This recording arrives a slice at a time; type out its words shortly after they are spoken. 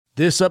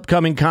This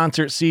upcoming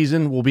concert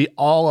season will be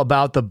all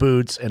about the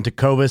boots, and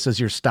Tecovas is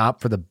your stop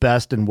for the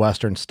best in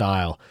Western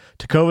style.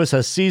 Tecovas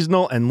has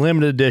seasonal and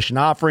limited edition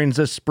offerings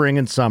this spring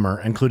and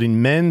summer,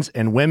 including men's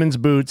and women's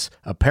boots,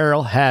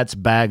 apparel, hats,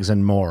 bags,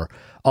 and more.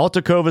 All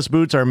Tecovas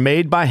boots are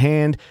made by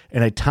hand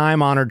in a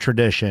time-honored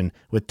tradition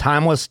with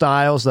timeless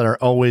styles that are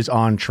always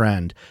on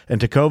trend. And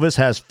Tecovas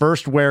has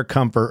first wear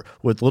comfort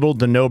with little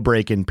to no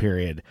break-in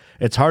period.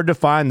 It's hard to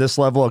find this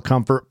level of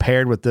comfort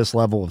paired with this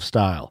level of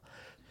style.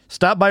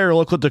 Stop by your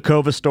local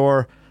Tecovas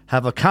store,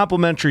 have a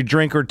complimentary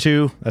drink or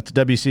two, that's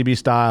WCB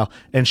style,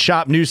 and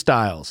shop new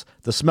styles.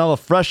 The smell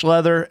of fresh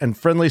leather and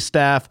friendly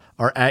staff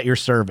are at your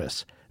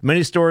service.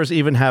 Many stores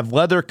even have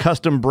leather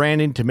custom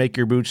branding to make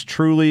your boots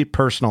truly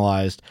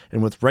personalized.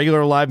 And with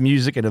regular live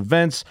music and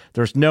events,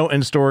 there's no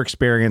in-store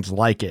experience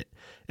like it.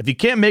 If you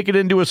can't make it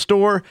into a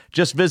store,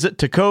 just visit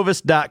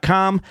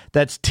tecovas.com.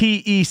 That's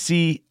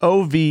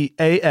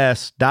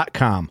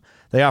TECOVAS.com.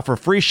 They offer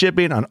free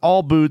shipping on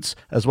all boots,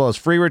 as well as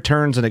free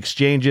returns and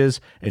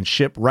exchanges, and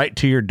ship right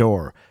to your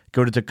door.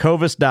 Go to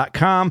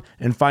tecovas.com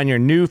and find your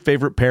new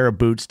favorite pair of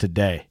boots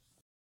today.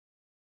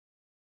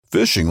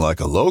 Fishing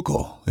like a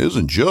local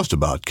isn't just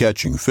about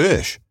catching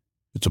fish.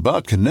 It's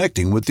about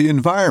connecting with the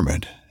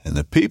environment and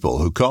the people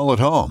who call it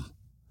home.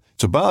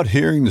 It's about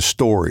hearing the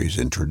stories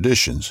and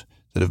traditions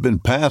that have been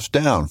passed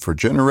down for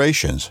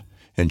generations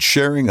and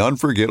sharing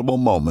unforgettable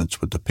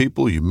moments with the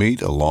people you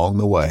meet along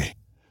the way.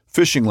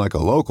 Fishing like a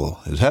local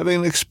is having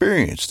an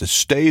experience that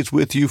stays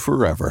with you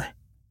forever.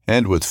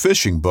 And with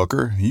Fishing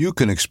Booker, you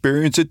can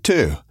experience it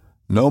too,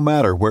 no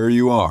matter where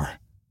you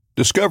are.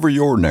 Discover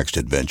your next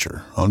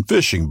adventure on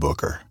Fishing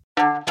Booker.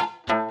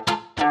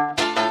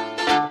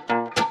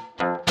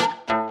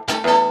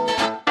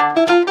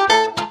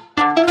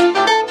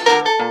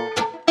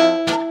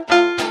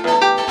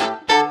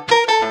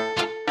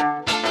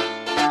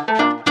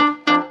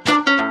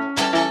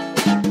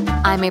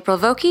 I'm April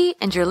Vokey,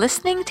 and you're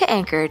listening to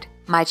Anchored,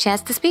 my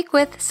chance to speak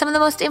with some of the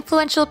most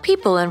influential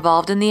people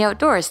involved in the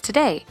outdoors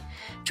today.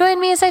 Join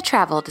me as I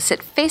travel to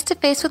sit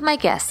face-to-face with my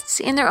guests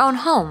in their own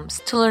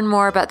homes to learn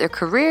more about their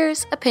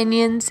careers,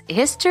 opinions,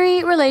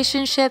 history,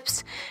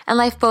 relationships, and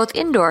life both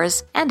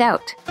indoors and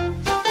out.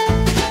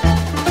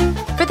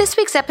 For this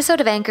week's episode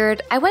of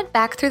Anchored, I went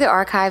back through the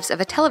archives of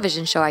a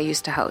television show I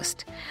used to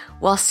host.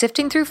 While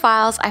sifting through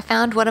files, I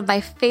found one of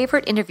my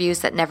favorite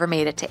interviews that never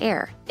made it to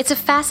air. It's a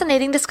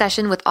fascinating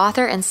discussion with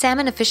author and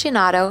salmon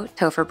aficionado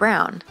Topher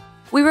Brown.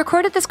 We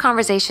recorded this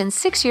conversation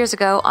 6 years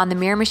ago on the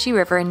Miramichi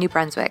River in New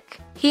Brunswick.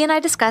 He and I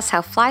discuss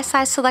how fly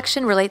size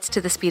selection relates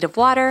to the speed of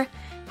water,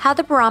 how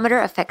the barometer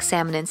affects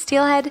salmon and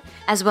steelhead,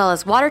 as well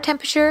as water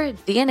temperature,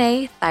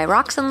 DNA,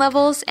 thyroxine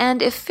levels,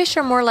 and if fish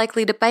are more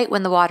likely to bite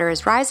when the water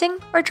is rising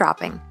or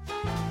dropping.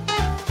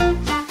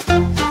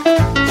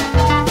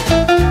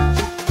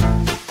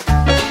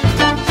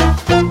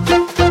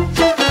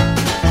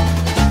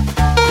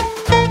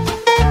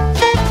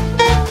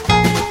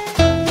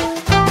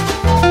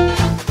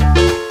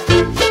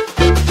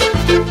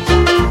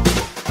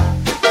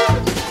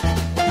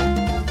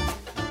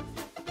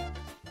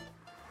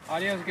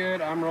 Audio's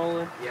good. I'm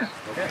rolling. Yeah.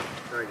 Okay.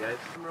 All right, guys.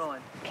 I'm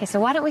rolling. Okay,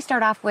 so why don't we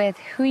start off with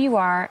who you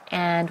are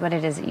and what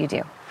it is that you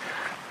do.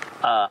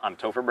 I'm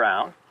Topher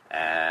Brown,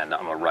 and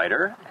I'm a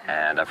writer,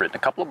 and I've written a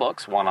couple of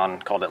books,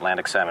 one called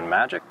Atlantic Salmon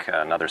Magic,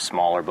 another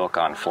smaller book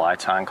on fly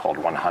tying called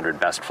 100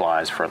 Best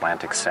Flies for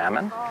Atlantic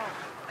Salmon,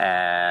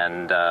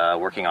 and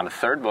working on a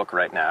third book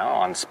right now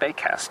on spey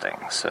casting,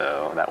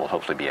 so that will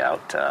hopefully be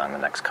out in the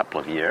next couple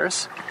of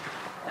years.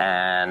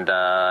 And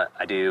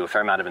I do a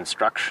fair amount of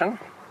instruction,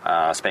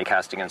 spey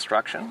casting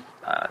instruction,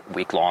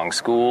 week-long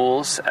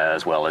schools,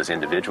 as well as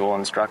individual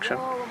instruction.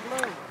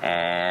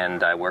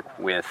 And I work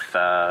with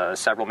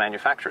several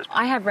manufacturers.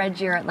 I have read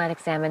your Atlantic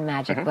Salmon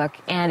Magic book,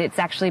 and it's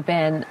actually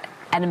been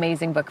an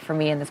amazing book for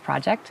me in this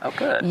project. Oh,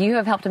 good. You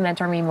have helped to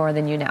mentor me more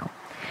than you know.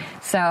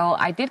 So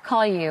I did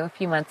call you a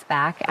few months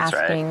back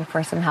asking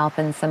for some help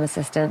and some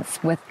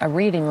assistance with a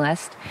reading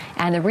list.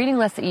 And the reading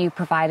list that you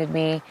provided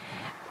me,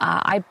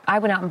 I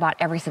went out and bought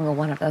every single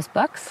one of those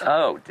books.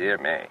 Oh, dear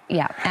me.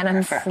 Yeah, and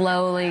I'm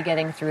slowly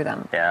getting through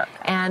them. Yeah.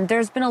 And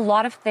there's been a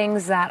lot of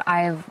things that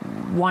I've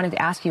wanted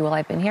to ask you while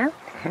I've been here,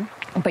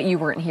 but you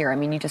weren't here. I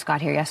mean, you just got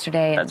here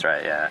yesterday. That's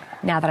right, yeah.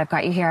 Now that I've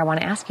got you here, I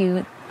want to ask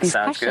you these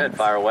Sounds questions. good.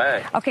 Fire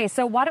away. Okay,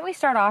 so why don't we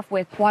start off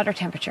with water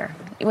temperature?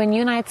 When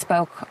you and I had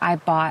spoke, I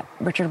bought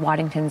Richard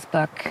Waddington's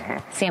book,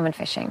 Salmon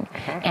Fishing,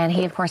 and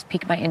he, of course,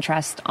 piqued my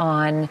interest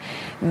on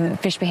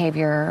fish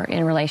behavior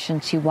in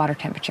relation to water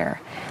temperature.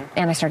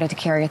 And I started to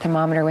carry a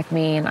thermometer with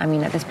me, and I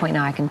mean, at this point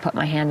now, I can put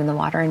my hand in the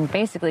water and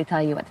basically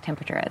tell you what the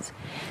temperature is.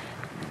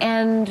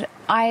 And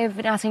I've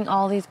been asking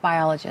all these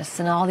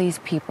biologists and all these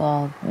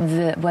people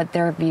what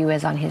their view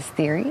is on his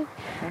theory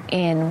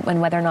in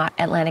whether or not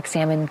Atlantic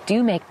salmon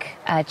do make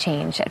a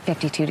change at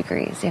 52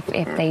 degrees, if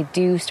they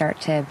do start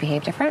to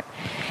behave different,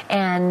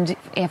 and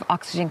if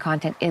oxygen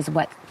content is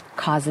what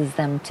causes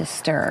them to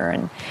stir.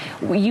 And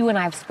you and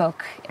I have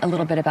spoke a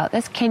little bit about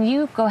this. Can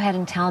you go ahead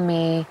and tell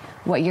me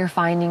what your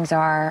findings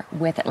are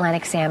with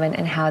Atlantic salmon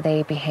and how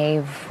they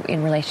behave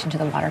in relation to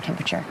the water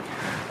temperature?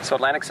 So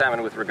Atlantic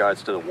salmon, with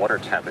regards to the water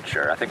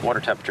temperature, I think water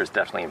temperature is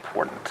definitely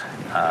important.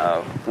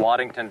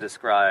 Waddington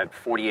described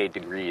 48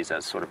 degrees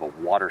as sort of a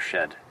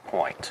watershed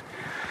point,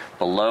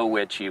 below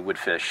which you would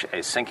fish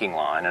a sinking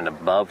line and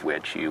above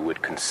which you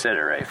would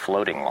consider a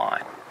floating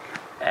line.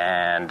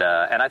 And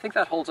I think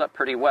that holds up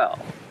pretty well.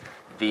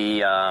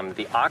 The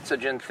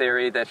oxygen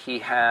theory that he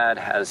had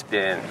has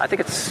been, I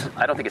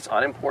don't think it's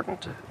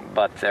unimportant,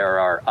 but there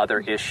are other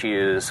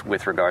issues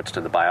with regards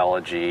to the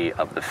biology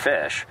of the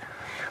fish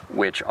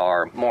which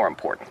are more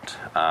important.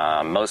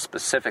 Most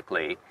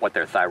specifically, what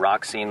their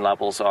thyroxine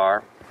levels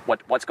are,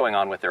 what's going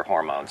on with their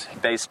hormones,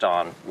 based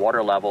on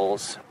water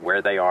levels,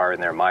 where they are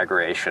in their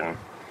migration,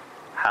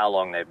 how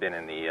long they've been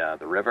in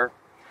the river,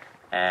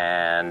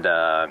 and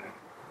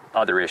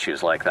other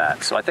issues like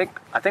that. So I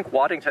think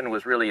Waddington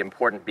was really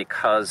important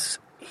because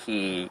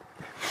he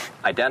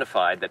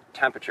identified that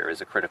temperature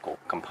is a critical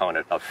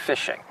component of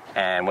fishing.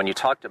 And when you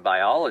talk to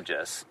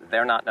biologists,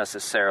 they're not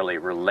necessarily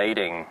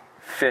relating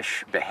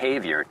fish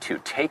behavior to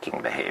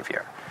taking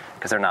behavior,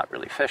 because they're not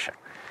really fishing.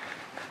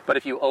 But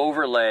if you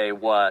overlay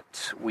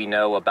what we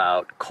know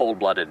about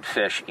cold-blooded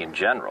fish in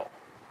general,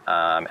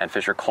 and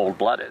fish are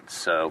cold-blooded,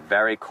 so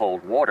very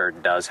cold water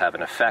does have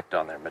an effect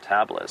on their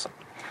metabolism,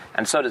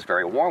 and so does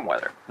very warm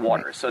water.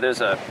 So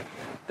there's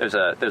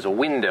a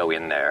window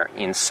in there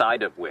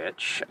inside of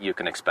which you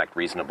can expect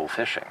reasonable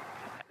fishing.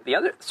 The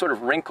other sort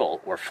of wrinkle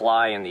or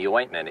fly in the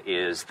ointment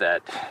is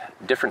that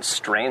different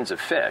strains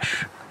of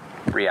fish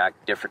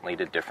react differently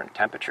to different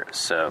temperatures.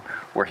 So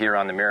we're here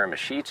on the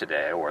Miramichi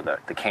today, or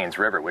the Cairns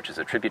River, which is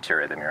a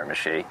tributary of the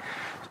Miramichi.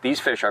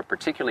 These fish are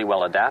particularly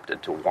well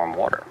adapted to warm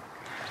water.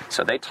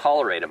 So they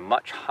tolerate a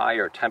much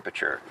higher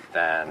temperature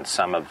than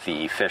some of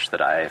the fish that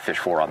I fish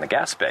for on the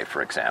Gaspé,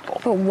 for example.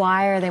 But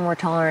why are they more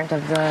tolerant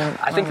of the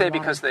I think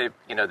because they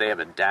have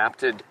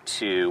adapted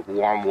to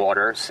warm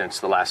water since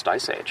the last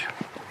ice age.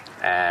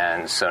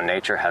 And so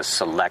nature has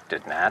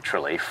selected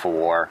naturally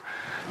for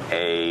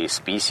a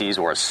species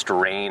or a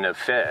strain of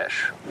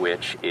fish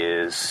which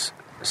is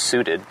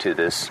suited to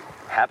this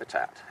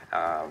habitat,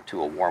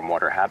 to a warm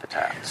water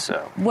habitat.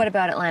 So, what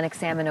about Atlantic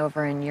salmon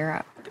over in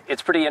Europe?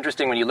 It's pretty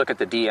interesting when you look at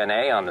the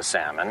DNA on the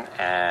salmon,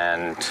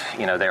 and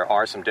there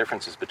are some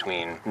differences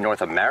between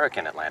North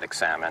American Atlantic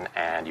salmon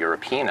and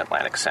European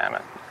Atlantic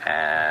salmon.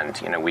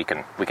 And we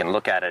can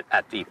look at it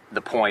at the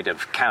point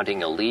of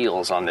counting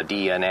alleles on the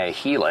DNA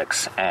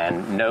helix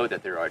and know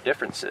that there are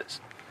differences.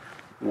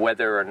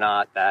 Whether or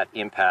not that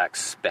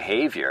impacts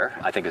behavior,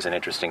 I think, is an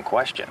interesting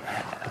question.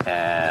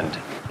 And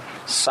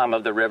some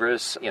of the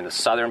rivers in the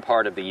southern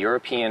part of the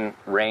European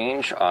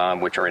range,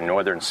 which are in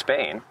northern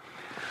Spain,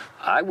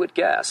 I would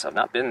guess, I've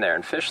not been there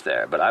and fished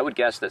there, but I would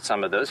guess that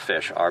some of those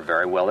fish are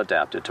very well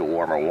adapted to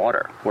warmer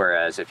water.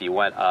 Whereas if you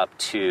went up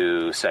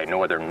to, say,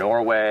 northern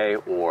Norway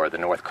or the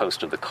north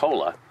coast of the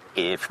Kola,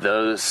 if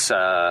those,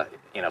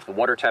 if the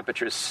water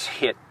temperatures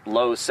hit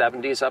low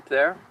 70s up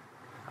there,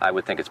 I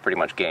would think it's pretty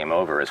much game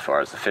over as far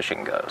as the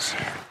fishing goes.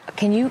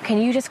 Can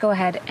you just go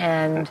ahead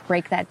and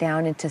break that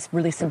down into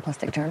really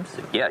simplistic terms?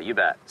 Yeah, you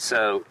bet.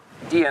 So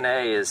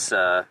DNA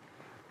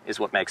is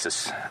what makes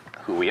us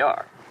who we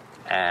are.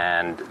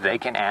 And they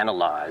can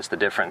analyze the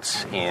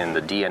difference in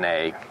the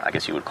DNA, I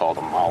guess you would call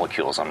them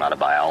molecules, I'm not a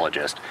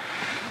biologist,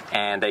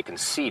 and they can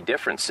see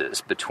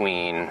differences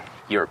between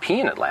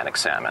European Atlantic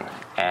salmon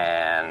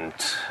and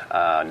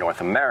North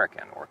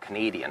American or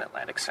Canadian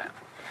Atlantic salmon.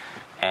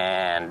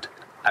 And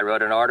I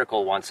wrote an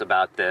article once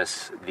about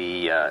this.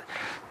 The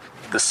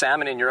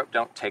salmon in Europe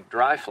don't take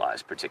dry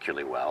flies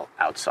particularly well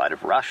outside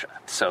of Russia.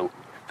 So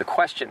the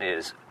question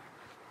is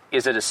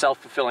it a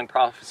self-fulfilling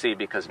prophecy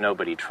because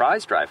nobody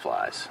tries dry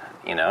flies?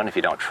 And if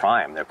you don't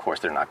try them, of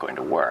course, they're not going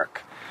to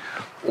work.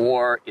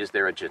 Or is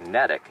there a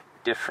genetic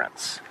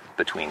difference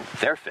between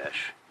their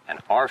fish and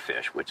our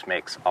fish, which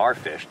makes our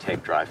fish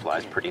take dry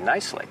flies pretty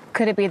nicely?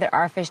 Could it be that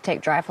our fish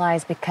take dry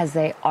flies because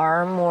they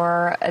are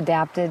more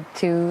adapted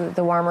to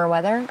the warmer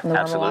weather and the warmer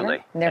Absolutely.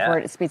 water? And therefore,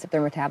 it speeds up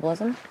their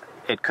metabolism?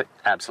 It could,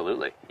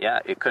 absolutely,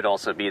 yeah. It could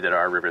also be that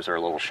our rivers are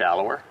a little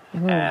shallower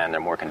and they're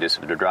more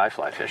conducive to dry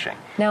fly fishing.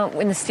 Now,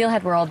 in the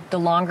steelhead world, the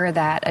longer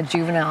that a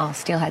juvenile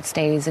steelhead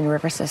stays in a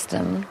river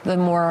system, the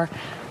more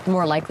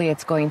likely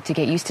it's going to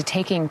get used to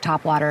taking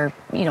topwater,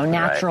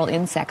 natural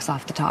insects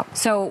off the top.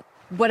 So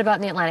what about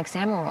in the Atlantic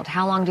salmon world?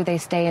 How long do they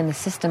stay in the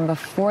system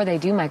before they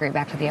do migrate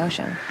back to the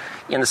ocean?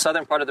 In the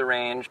southern part of the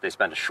range, they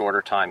spend a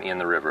shorter time in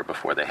the river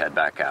before they head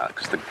back out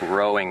because the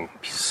growing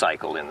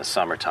cycle in the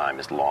summertime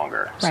is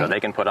longer. Right. So they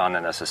can put on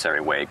the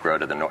necessary weight, grow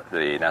to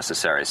the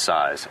necessary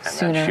size,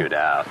 and then shoot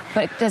out.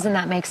 But doesn't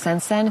that make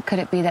sense then? Could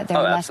it be that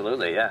they're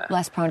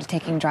less prone to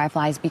taking dry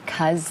flies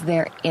because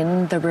they're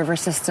in the river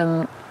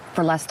system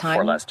for less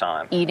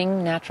time?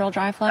 Eating natural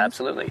dry flies?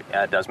 Absolutely.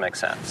 Yeah, it does make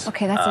sense.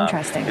 Okay, that's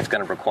interesting. It's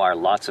going to require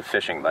lots of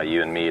fishing by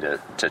you and me to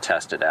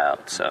test it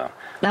out. So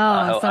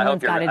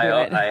someone's got to do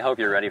it. I hope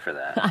you're ready for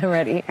that. I'm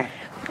ready.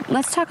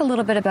 Let's talk a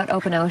little bit about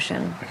open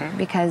ocean,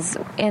 because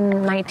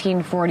in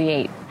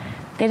 1948,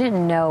 they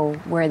didn't know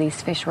where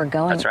these fish were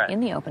going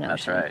in the open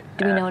ocean. That's right.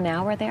 Do we know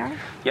now where they are?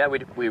 Yeah,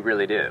 we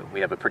really do.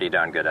 We have a pretty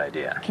darn good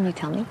idea. Can you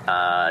tell me?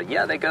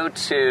 Yeah, they go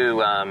to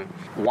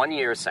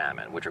 1-year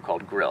salmon, which are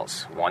called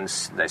grilse.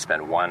 They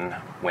spend one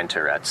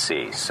winter at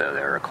sea, so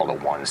they're called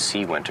a one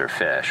sea winter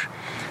fish.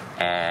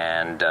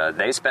 And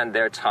they spend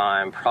their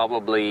time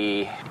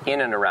probably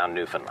in and around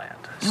Newfoundland.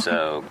 Okay.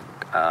 So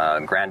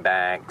Grand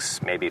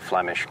Banks, maybe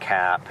Flemish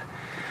Cap.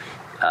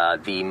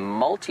 The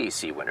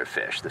multi-sea winter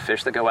fish, the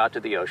fish that go out to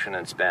the ocean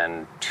and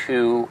spend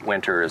 2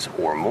 winters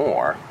or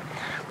more,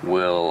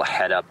 will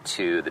head up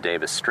to the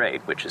Davis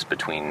Strait, which is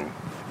between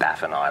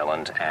Baffin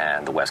Island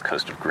and the west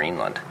coast of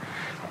Greenland.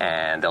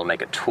 And they'll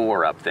make a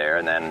tour up there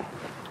and then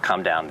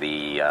come down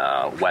the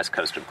west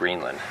coast of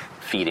Greenland,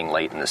 feeding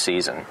late in the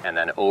season, and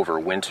then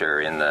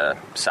overwinter in the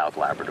South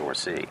Labrador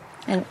Sea.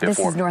 And this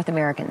is North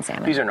American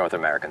salmon? These are North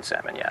American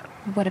salmon, yeah.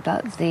 What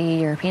about the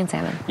European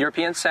salmon?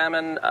 European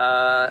salmon,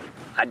 I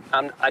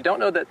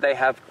don't know that they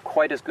have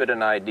quite as good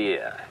an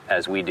idea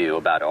as we do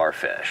about our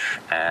fish.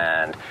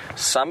 And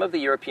some of the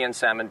European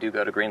salmon do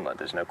go to Greenland,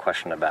 there's no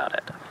question about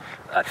it.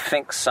 I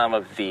think some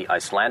of the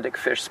Icelandic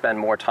fish spend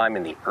more time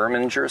in the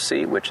Erminger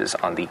Sea, which is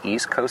on the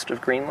east coast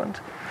of Greenland.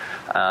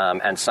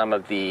 And some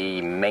of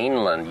the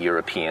mainland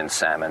European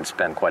salmon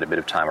spend quite a bit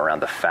of time around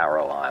the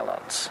Faroe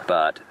Islands.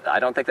 But I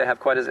don't think they have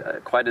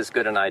quite as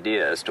good an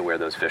idea as to where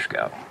those fish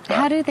go. But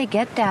how do they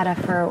get data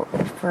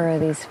for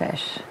these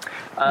fish?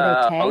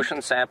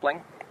 Ocean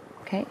sampling.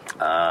 Okay.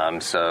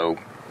 So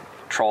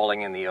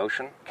trawling in the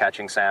ocean,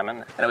 catching salmon.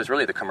 And it was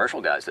really the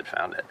commercial guys that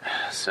found it.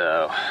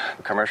 So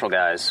the commercial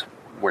guys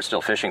were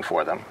still fishing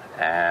for them,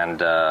 and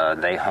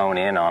they hone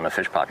in on the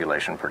fish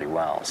population pretty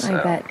well. So,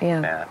 I bet,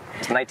 yeah.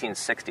 It's the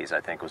 1960s,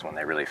 I think, was when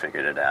they really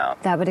figured it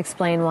out. That would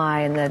explain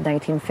why in the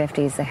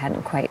 1950s they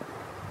hadn't quite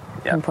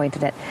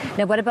pinpointed it.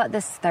 Now, what about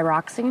this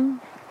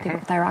thyroxine?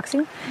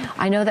 Thyroxine?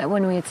 I know that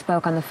when we had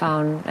spoke on the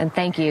phone, and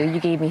thank you,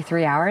 you gave me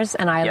 3 hours,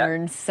 and I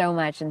learned so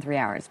much in 3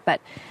 hours. But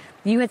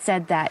you had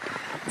said that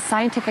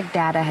scientific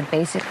data had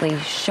basically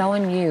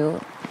shown you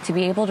to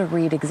be able to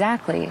read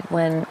exactly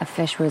when a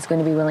fish was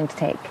going to be willing to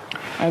take.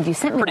 And you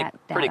sent me that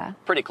data.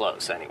 Pretty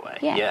close, anyway.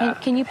 Yeah.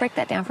 Can you break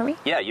that down for me?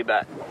 Yeah, you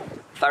bet.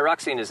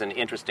 Thyroxine is an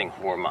interesting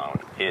hormone.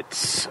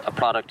 It's a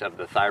product of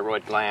the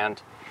thyroid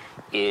gland.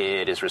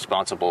 It is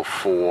responsible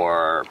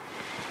for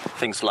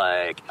things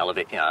like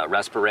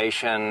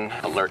respiration,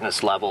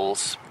 alertness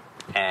levels.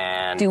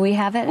 And do we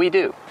have it? We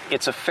do.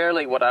 It's a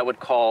fairly, what I would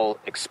call,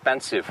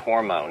 expensive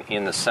hormone,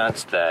 in the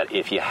sense that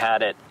if you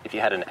had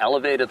an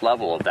elevated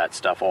level of that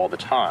stuff all the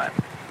time,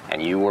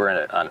 and you were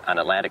an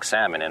Atlantic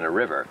salmon in a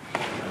river,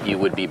 you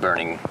would be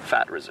burning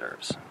fat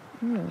reserves.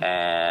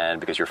 And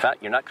because you're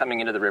not coming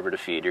into the river to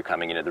feed, you're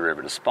coming into the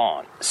river to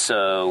spawn.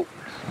 So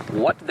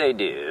what they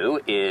do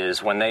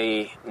is when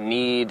they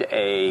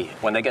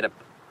get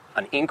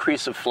an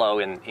increase of flow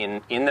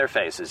in their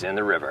faces in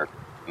the river,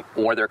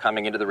 or they're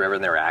coming into the river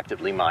and they're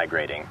actively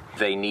migrating,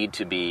 they need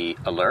to be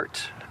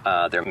alert.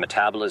 Their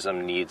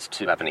metabolism needs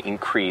to have an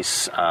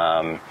increase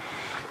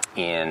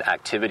in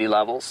activity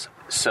levels.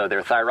 So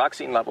their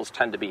thyroxine levels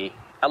tend to be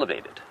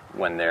elevated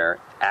when they're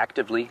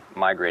actively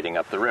migrating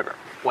up the river.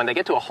 When they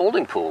get to a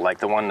holding pool like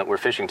the one that we're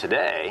fishing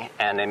today,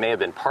 and they may have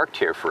been parked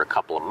here for a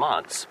couple of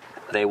months,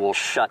 they will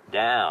shut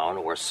down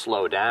or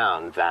slow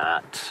down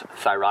that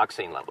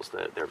thyroxine levels.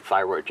 Their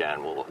thyroid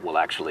gland will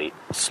actually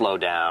slow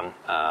down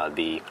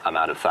the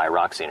amount of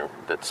thyroxine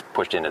that's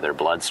pushed into their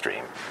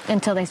bloodstream.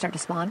 Until they start to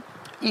spawn?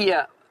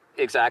 Yeah,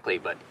 exactly.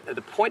 But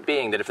the point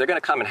being that if they're going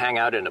to come and hang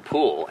out in a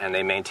pool and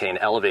they maintain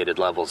elevated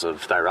levels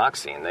of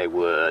thyroxine, they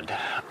would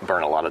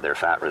burn a lot of their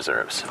fat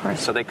reserves. Of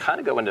course. So they kind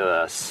of go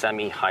into a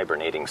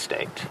semi-hibernating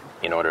state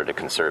in order to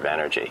conserve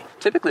energy.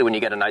 Typically, when you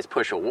get a nice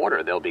push of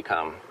water, they'll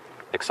become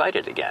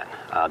excited again.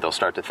 They'll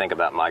start to think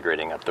about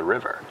migrating up the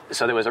river.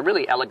 So there was a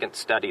really elegant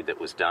study that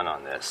was done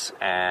on this,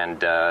 and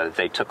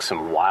they took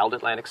some wild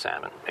Atlantic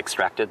salmon,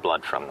 extracted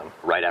blood from them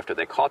right after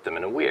they caught them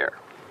in a weir.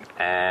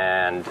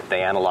 And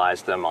they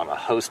analyzed them on a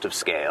host of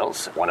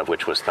scales, one of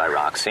which was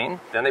thyroxine.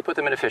 Then they put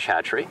them in a fish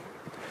hatchery.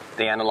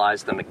 They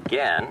analyzed them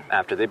again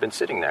after they'd been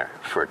sitting there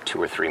for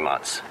 2 or 3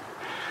 months.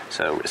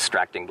 So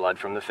extracting blood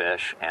from the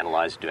fish,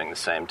 analyzed, doing the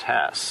same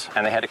tests.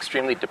 And they had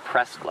extremely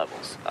depressed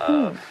levels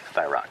of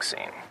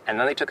thyroxine. And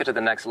then they took it to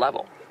the next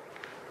level.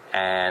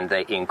 And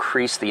they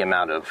increased the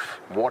amount of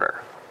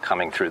water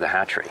coming through the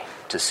hatchery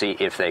to see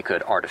if they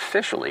could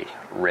artificially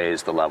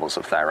raise the levels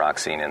of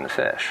thyroxine in the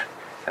fish.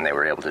 And they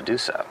were able to do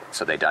so.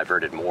 So they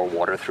diverted more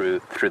water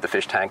through the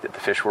fish tank that the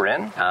fish were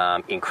in,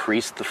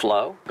 increased the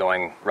flow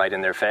going right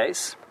in their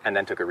face, and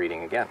then took a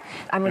reading again.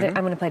 I'm going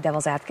to play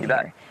devil's advocate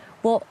here.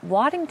 Well,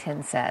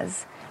 Waddington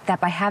says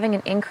that by having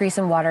an increase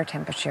in water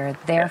temperature,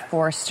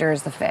 therefore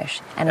stirs the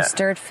fish. And a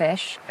stirred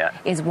fish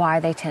is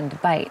why they tend to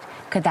bite.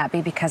 Could that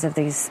be because of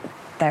these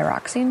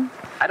thyroxine?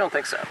 I don't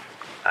think so.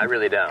 I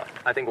really don't.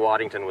 I think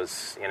Waddington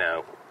was,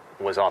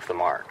 was off the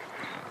mark.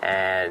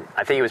 And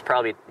I think he was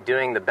probably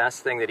doing the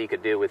best thing that he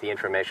could do with the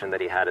information that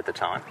he had at the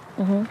time.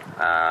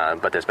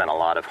 But there's been a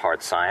lot of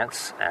hard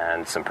science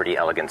and some pretty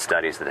elegant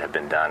studies that have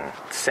been done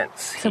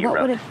since So he what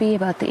wrote. would it be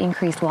about the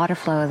increased water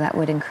flow that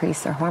would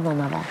increase their hormone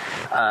level?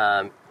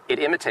 It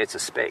imitates a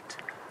spate.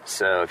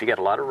 So if you get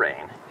a lot of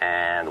rain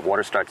and the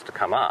water starts to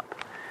come up,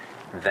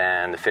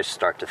 then the fish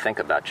start to think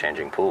about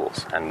changing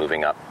pools and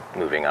moving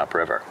up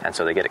river. And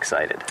so they get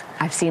excited.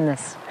 I've seen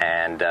this.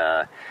 And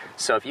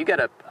so if you get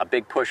a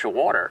big push of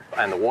water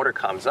and the water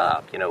comes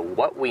up,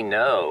 what we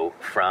know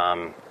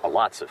from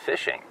lots of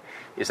fishing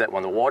is that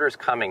when the water's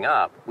coming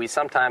up, we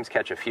sometimes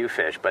catch a few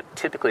fish, but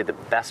typically the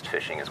best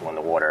fishing is when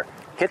the water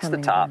hits the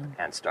top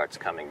and starts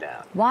coming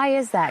down. Why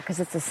is that? Because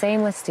it's the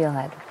same with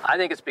steelhead. I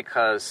think it's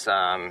because,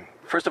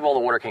 first of all,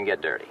 the water can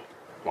get dirty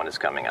when it's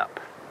coming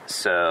up.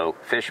 So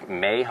fish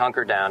may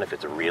hunker down if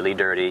it's really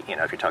dirty.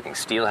 If you're talking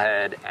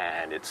steelhead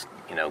and it's,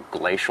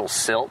 glacial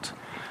silt,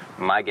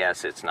 my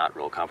guess it's not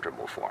real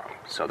comfortable for them.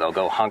 So they'll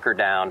go hunker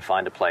down,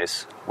 find a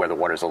place where the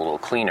water's a little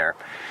cleaner.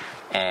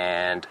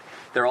 And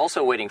they're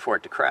also waiting for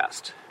it to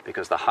crest,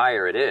 because the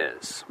higher it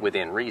is,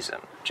 within reason,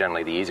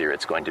 generally the easier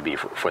it's going to be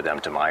for them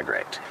to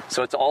migrate.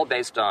 So it's all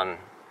based on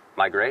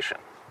migration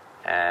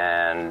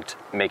and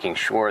making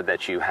sure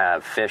that you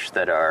have fish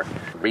that are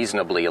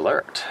reasonably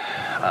alert.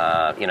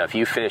 If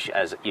you fish,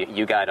 as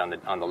you guide on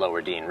the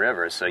lower Dean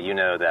River, so you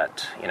know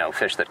that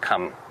fish that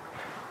come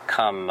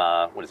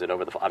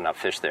over the, I'm not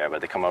fish there,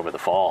 but they come over the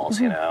falls,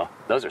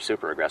 those are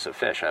super aggressive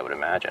fish, I would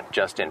imagine,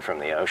 just in from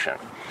the ocean.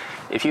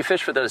 If you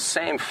fish for those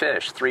same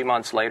fish 3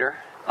 months later,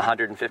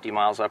 150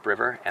 miles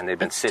upriver, and they've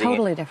been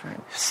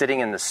sitting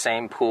in the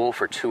same pool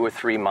for 2 or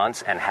 3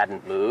 months and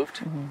hadn't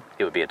moved,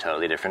 it would be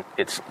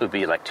it would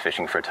be like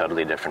fishing for a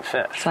totally different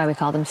fish. That's why we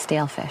call them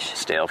stale fish.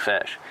 Stale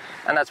fish.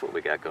 And that's what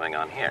we got going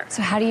on here.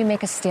 So how do you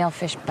make a stale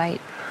fish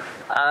bite?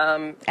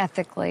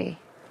 Ethically?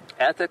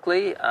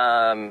 Ethically,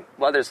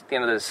 well,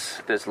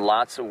 there's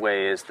lots of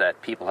ways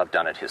that people have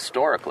done it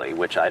historically,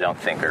 which I don't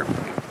think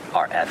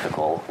are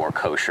ethical or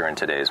kosher in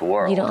today's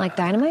world. You don't like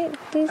dynamite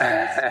these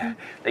days?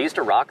 They used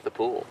to rock the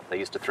pool. They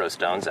used to throw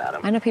stones at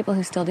them. I know people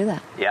who still do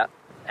that. Yeah,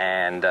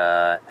 and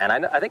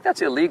I think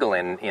that's illegal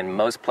in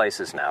most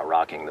places now,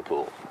 rocking the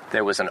pool.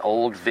 There was an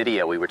old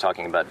video. We were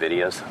talking about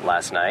videos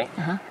last night.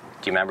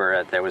 Do you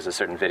remember there was a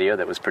certain video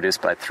that was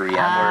produced by 3M?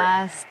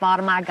 I spot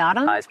 'em, I got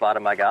 'em. I spot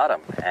 'em, I got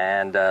 'em.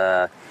 And,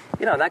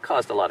 that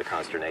caused a lot of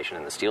consternation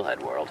in the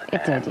steelhead world.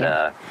 It did,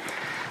 yeah.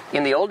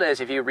 In the old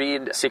days, if you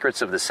read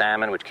Secrets of the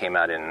Salmon, which came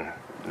out in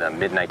the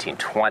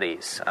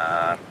mid-1920s,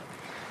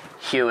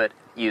 Hewitt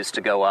used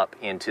to go up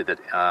into the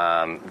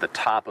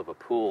top of a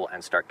pool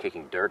and start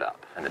kicking dirt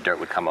up, and the dirt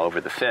would come over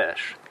the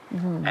fish.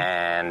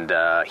 And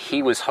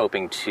he was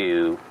hoping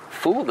to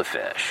fool the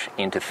fish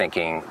into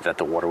thinking that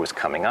the water was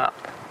coming up.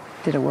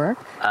 Did it work?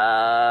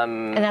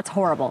 And that's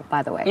horrible,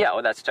 by the way. Yeah,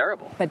 well, that's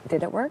terrible. But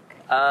did it work?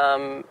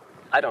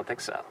 I don't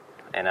think so.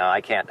 And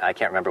I can't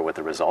remember what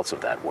the results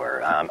of that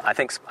were. I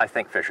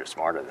think fish are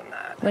smarter than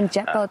that. When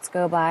jet boats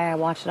go by, I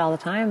watch it all the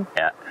time.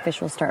 Yeah.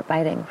 Fish will start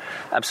biting.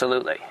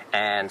 Absolutely.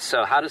 And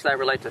so how does that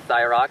relate to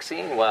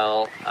thyroxine?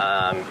 Well,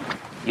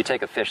 you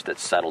take a fish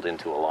that's settled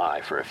into a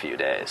lie for a few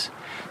days,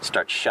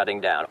 start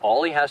shutting down.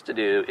 All he has to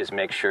do is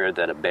make sure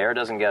that a bear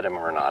doesn't get him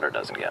or an otter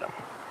doesn't get him.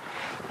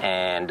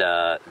 And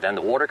then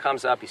the water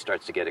comes up, he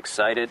starts to get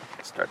excited,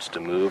 starts to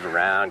move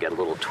around, get a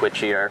little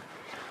twitchier.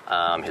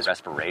 His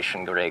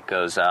respiration rate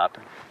goes up,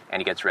 and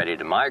he gets ready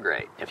to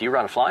migrate. If you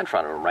run a fly in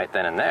front of him right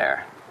then and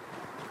there,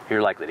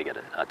 you're likely to get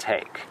a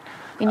take.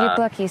 In your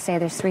book, you say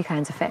there's 3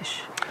 kinds of fish.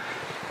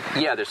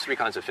 Yeah, there's 3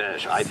 kinds of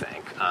fish, I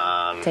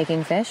think.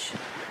 Taking fish?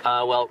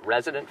 Well,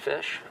 resident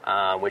fish,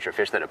 which are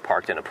fish that have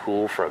parked in a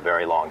pool for a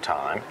very long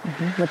time.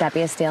 Would that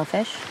be a stale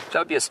fish? That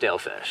would be a stale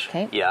fish.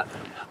 Okay. Yeah.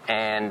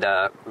 And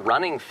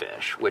running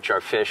fish, which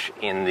are fish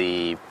in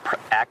the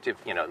active,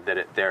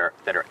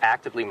 that are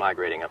actively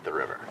migrating up the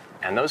river.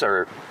 And those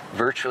are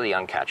virtually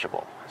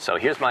uncatchable. So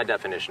here's my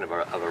definition of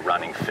a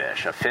running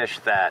fish. A fish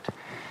that,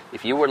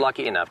 if you were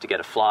lucky enough to get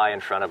a fly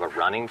in front of a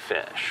running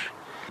fish,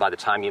 by the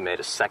time you made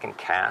a second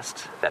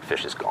cast, that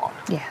fish is gone.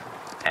 Yeah.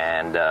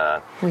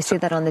 And we see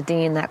that on the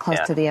Dean, that close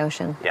to the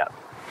ocean. Yeah.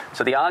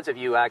 So the odds of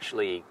you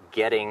actually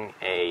getting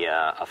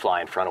a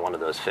fly in front of one of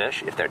those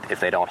fish, if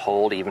they don't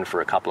hold even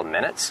for a couple of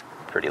minutes,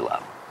 pretty low.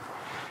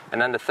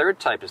 And then the third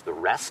type is the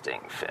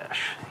resting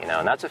fish,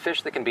 and that's a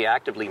fish that can be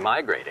actively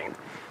migrating,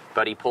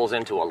 but he pulls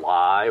into a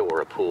lie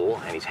or a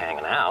pool and he's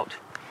hanging out,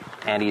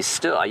 and he's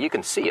still, you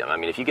can see him. I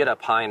mean, if you get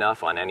up high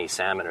enough on any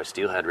salmon or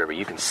steelhead river,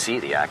 you can see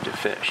the active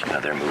fish.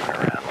 They're moving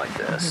around like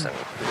this and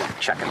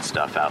checking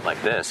stuff out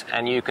like this.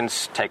 And you can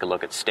take a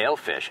look at stale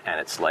fish, and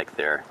it's like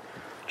they're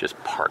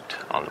just parked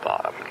on the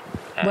bottom.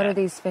 And what are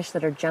these fish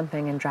that are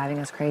jumping and driving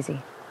us crazy?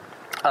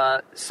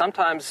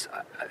 Sometimes,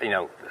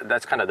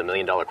 that's kind of the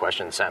million-dollar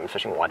question in salmon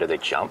fishing. Why do they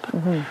jump?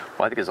 Well,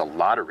 I think there's a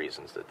lot of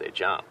reasons that they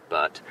jump.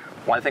 But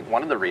I think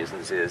one of the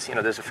reasons is,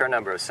 there's a fair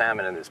number of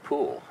salmon in this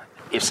pool.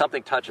 If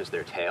something touches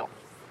their tail,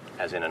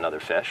 as in another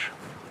fish,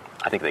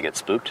 I think they get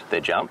spooked,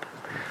 they jump.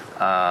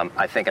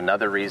 I think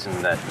another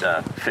reason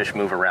that fish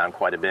move around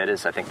quite a bit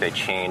is I think they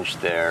change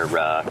their, they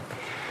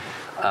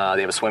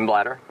have a swim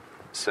bladder.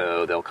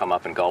 So they'll come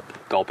up and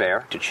gulp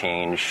air to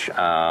change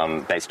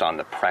based on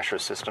the pressure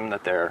system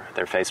that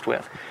they're faced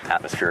with,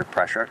 atmospheric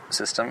pressure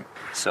system.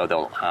 So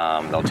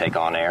they'll take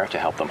on air to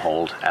help them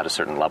hold at a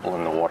certain level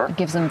in the water. It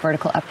gives them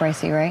vertical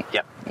upracing, right?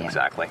 Yep, yeah.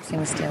 Exactly. Same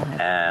as steelhead.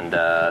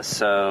 And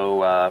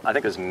so I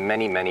think there's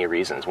many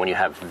reasons. When you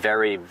have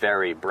very,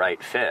 very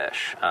bright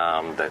fish,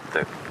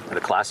 the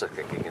classic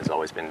thinking has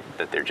always been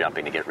that they're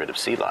jumping to get rid of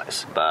sea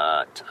lice.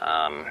 But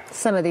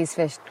some of these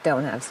fish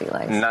don't have sea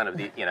lice. None of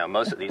the,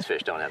 most of these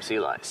fish don't have sea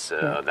lice.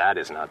 So that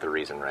is not the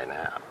reason right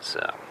now. So.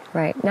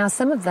 Right. Now,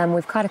 some of them,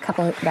 we've caught a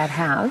couple that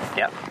have.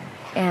 Yep.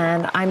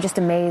 And I'm just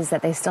amazed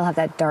that they still have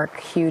that dark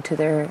hue to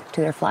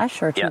their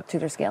flesh or to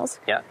their scales.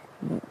 Yeah.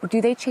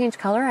 Do they change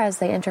color as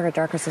they enter a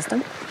darker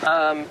system?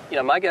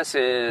 My guess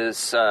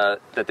is that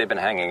they've been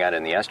hanging out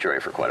in the estuary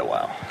for quite a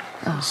while.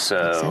 Oh,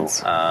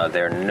 so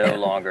they're no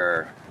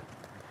longer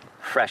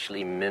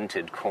freshly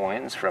minted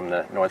coins from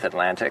the North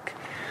Atlantic.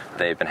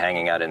 They've been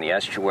hanging out in the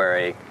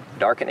estuary,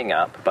 darkening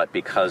up, but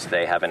because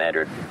they haven't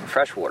entered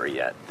freshwater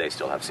yet, they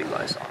still have sea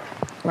lice on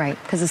them.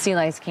 Right, because the sea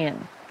lice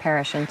can't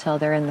perish until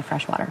they're in the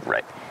freshwater.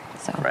 Right.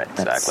 So right,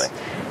 exactly.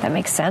 That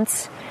makes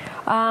sense.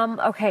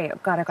 Okay,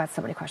 God, I've got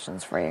so many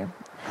questions for you.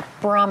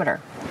 Barometer.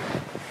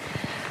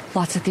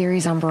 Lots of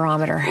theories on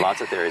barometer.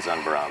 Lots of theories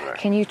on barometer.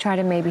 Can you try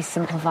to maybe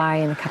simplify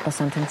in a couple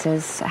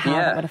sentences how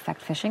that would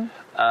affect fishing?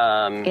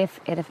 If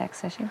it affects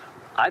fishing?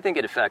 I think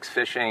it affects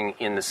fishing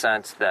in the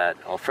sense that,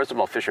 well, first of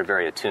all, fish are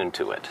very attuned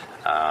to it.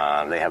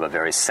 They have a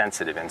very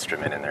sensitive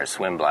instrument in their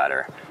swim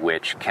bladder,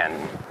 which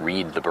can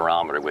read the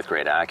barometer with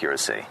great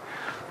accuracy.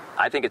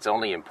 I think it's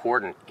only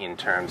important in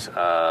terms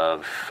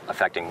of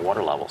affecting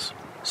water levels.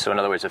 So in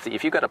other words,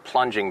 if you've got a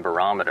plunging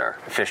barometer,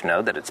 fish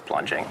know that it's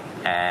plunging,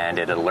 and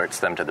it alerts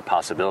them to the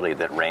possibility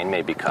that rain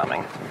may be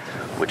coming,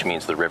 which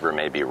means the river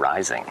may be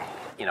rising.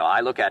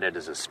 I look at it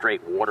as a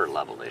straight water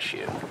level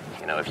issue.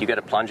 If you get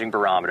a plunging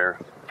barometer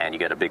and you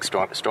get a big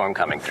storm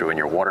coming through and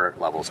your water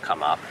levels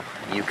come up,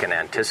 you can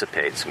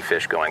anticipate some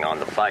fish going on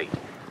the bite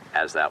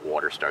as that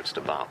water starts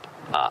to bump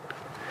up.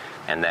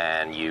 And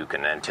then you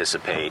can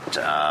anticipate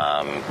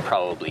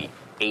probably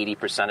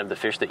 80% of the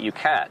fish that you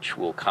catch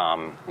will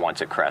come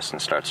once it crests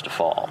and starts to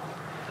fall.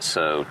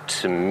 So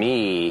to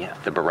me,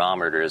 the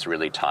barometer is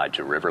really tied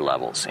to river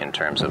levels in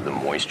terms of the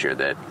moisture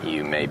that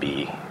you may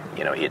be,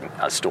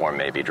 a storm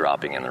may be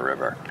dropping in the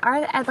river.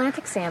 Are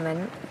Atlantic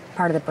salmon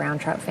part of the brown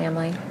trout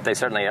family? They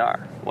certainly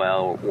are.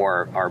 Well,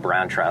 or are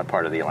brown trout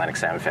part of the Atlantic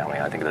salmon family?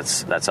 I think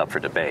that's up for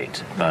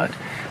debate. But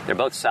they're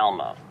both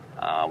salmo.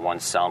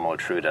 One's Salmo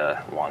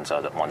truta,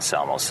 one's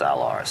Salmo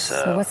salar.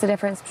 So what's the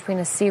difference between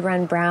a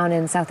sea-run brown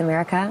in South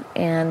America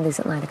and these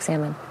Atlantic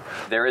salmon?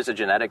 There is a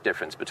genetic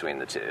difference between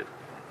the two.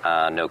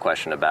 No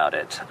question about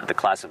it. The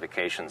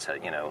classifications,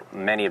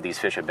 many of these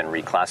fish have been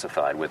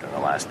reclassified within the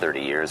last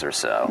 30 years or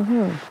so.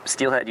 Mm-hmm.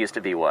 Steelhead used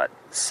to be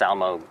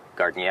Salmo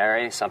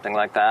gardneri, something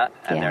like that,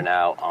 and they're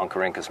now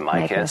Oncorhynchus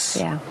mykiss.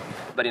 Yeah.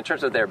 But in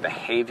terms of their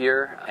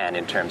behavior and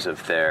in terms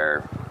of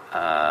their,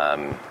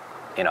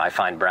 I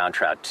find brown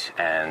trout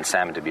and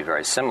salmon to be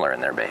very similar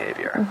in their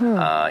behavior.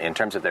 Mm-hmm. In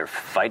terms of their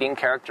fighting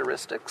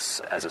characteristics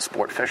as a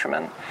sport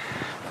fisherman,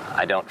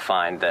 I don't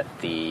find that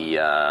the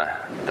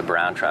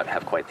brown trout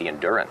have quite the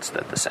endurance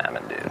that the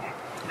salmon do.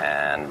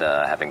 And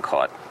having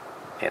caught,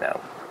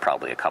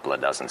 probably a couple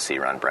of dozen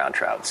sea-run brown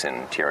trouts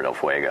in Tierra del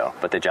Fuego,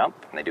 but they jump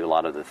and they do a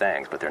lot of the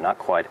things, but they're not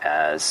quite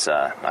as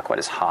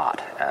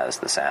hot as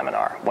the salmon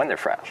are when they're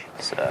fresh.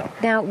 So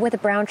now with a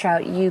brown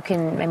trout,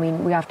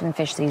 we often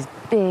fish these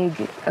big,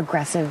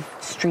 aggressive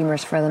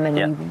streamers for them,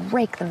 and we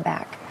rake them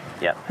back.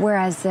 Yeah.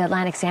 Whereas the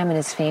Atlantic salmon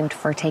is famed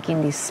for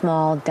taking these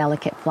small,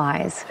 delicate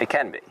flies. It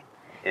can be.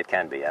 It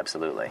can be,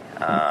 absolutely.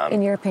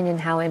 In your opinion,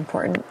 how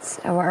important,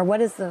 or what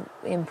is the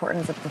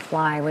importance of the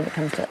fly when it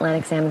comes to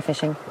Atlantic salmon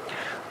fishing?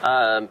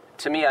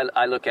 To me,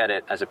 I look at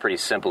it as a pretty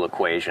simple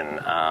equation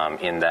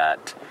in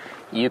that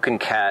you can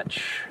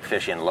catch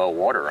fish in low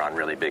water on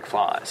really big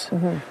flies,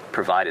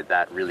 provided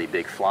that really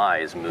big fly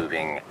is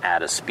moving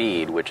at a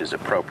speed which is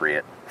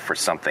appropriate for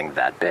something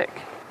that big.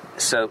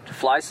 So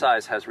fly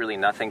size has really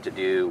nothing to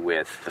do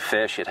with the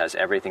fish. It has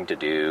everything to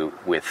do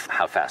with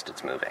how fast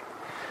it's moving.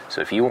 So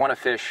if you want to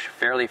fish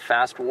fairly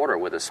fast water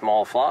with a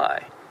small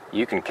fly,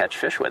 you can catch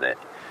fish with it,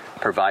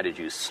 provided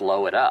you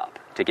slow it up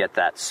to get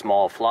that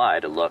small fly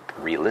to look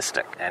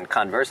realistic. And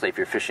conversely, if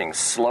you're fishing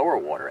slower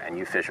water and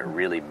you fish a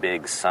really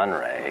big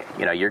sunray,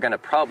 you're going to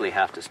probably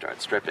have to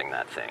start stripping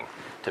that thing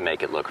to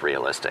make it look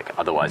realistic.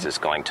 Otherwise, it's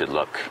going to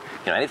look,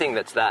 anything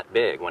that's that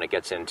big when it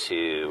gets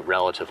into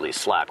relatively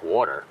slack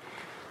water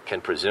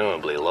can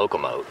presumably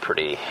locomote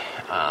pretty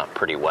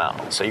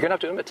well. So you're going to have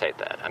to imitate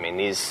that. I mean,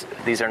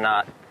 these are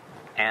not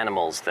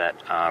animals that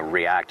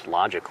react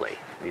logically.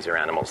 These are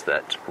animals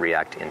that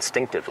react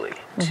instinctively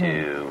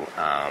to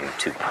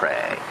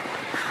prey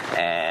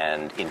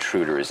and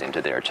intruders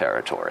into their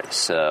territory.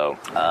 So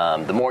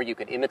the more you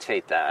can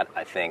imitate that,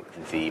 I think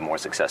the more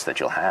success that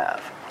you'll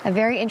have. A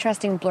very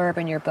interesting blurb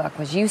in your book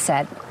was you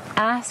said,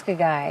 Ask a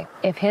guy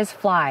if his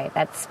fly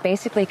that's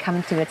basically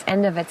come to its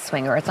end of its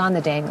swing, or it's on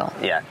the dangle,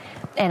 Yeah.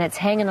 and it's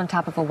hanging on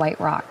top of a white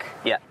rock.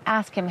 Yeah.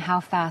 Ask him how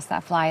fast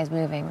that fly is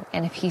moving,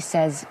 and if he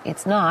says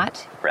it's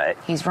not, Right.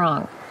 he's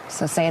wrong.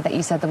 So say that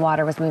you said the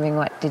water was moving,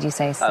 what did you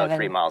say?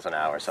 3 miles an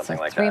hour, something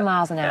like that. 3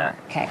 miles an hour.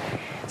 Yeah. Okay.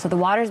 So the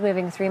water's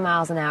moving 3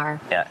 miles an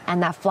hour. Yeah.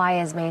 And that fly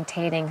is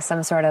maintaining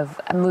some sort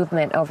of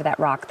movement over that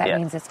rock. That Yeah.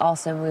 means it's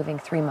also moving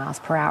 3 miles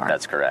per hour.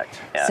 That's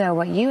correct. Yeah. So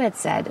what you had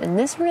said, and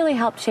this really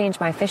helped change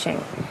my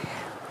fishing.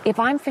 If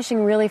I'm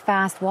fishing really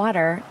fast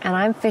water and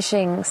I'm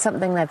fishing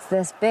something that's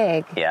this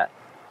big, yeah.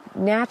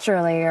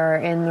 naturally, or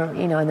in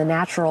the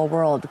natural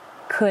world,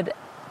 could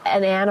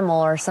an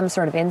animal or some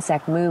sort of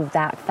insect move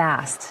that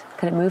fast?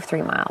 Could it move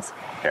 3 miles?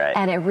 Right.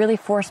 And it really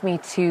forced me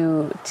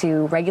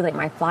to regulate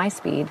my fly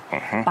speed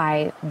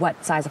by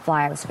what size of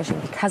fly I was fishing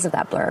because of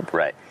that blurb.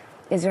 Right.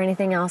 Is there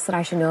anything else that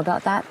I should know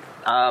about that?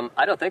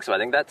 I don't think so. I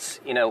think that's,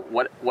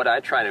 what I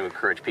try to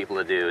encourage people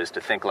to do is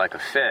to think like a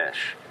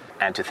fish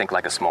and to think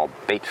like a small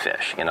bait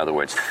fish. In other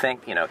words,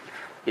 think,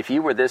 if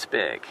you were this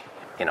big,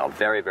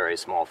 very, very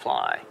small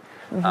fly,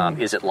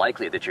 is it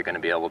likely that you're going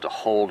to be able to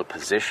hold a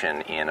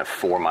position in a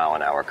 4 mile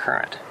an hour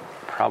current?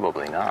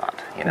 Probably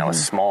not. A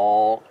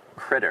small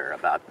critter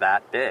about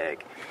that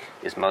big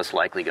is most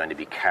likely going to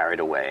be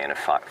carried away in a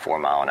 4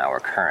 mile an hour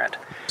current.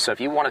 So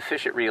if you want to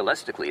fish it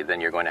realistically,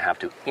 then you're going to have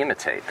to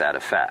imitate that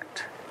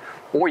effect.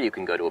 Or you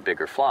can go to a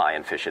bigger fly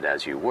and fish it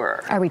as you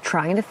were. Are we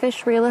trying to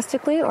fish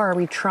realistically, or are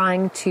we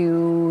trying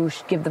to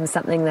give them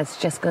something that's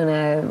just going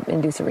to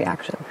induce a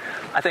reaction?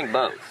 I think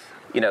both.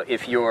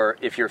 If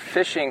you're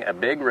fishing a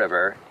big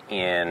river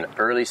in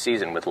early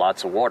season with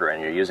lots of water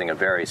and you're using a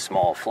very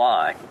small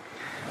fly,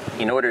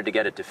 in order to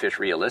get it to fish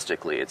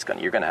realistically,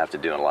 you're going to have to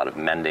do a lot of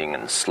mending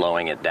and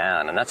slowing it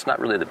down, and that's not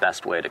really the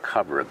best way to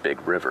cover a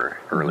big river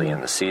early in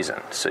the season.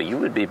 So you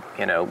would be,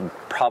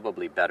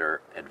 probably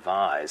better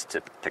advised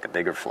to pick a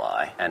bigger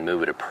fly and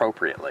move it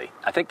appropriately.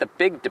 I think the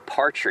big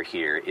departure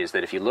here is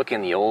that if you look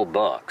in the old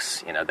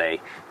books,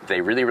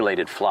 they really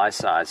related fly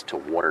size to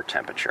water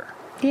temperature.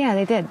 Yeah,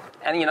 they did.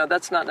 And,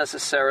 that's not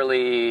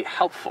necessarily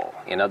helpful.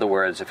 In other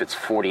words, if it's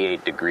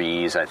 48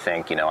 degrees, I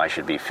think, I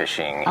should be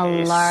fishing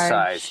a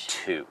size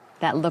 2.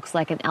 That looks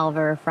like an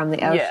elver from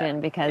the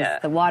ocean, because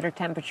the water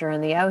temperature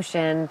in the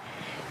ocean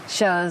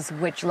shows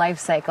which life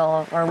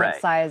cycle or what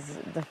size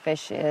the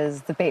fish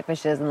is, the bait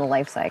fish is in the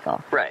life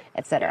cycle,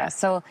 etc. Yeah.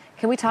 So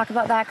can we talk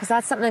about that? Because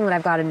that's something that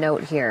I've got a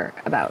note here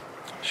about.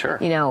 Sure.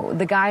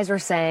 The guys were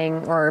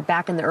saying, or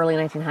back in the early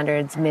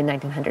 1900s,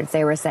 mid-1900s,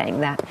 they were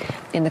saying that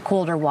in the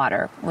colder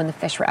water, when the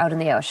fish were out in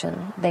the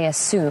ocean, they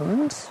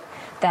assumed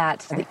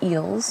that the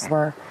eels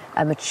were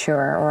a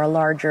mature or a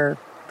larger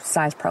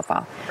size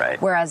profile.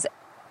 Right. Whereas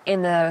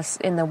in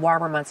the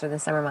warmer months or the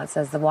summer months,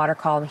 as the water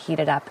column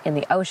heated up in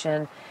the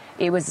ocean,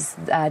 it was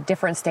a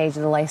different stage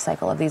of the life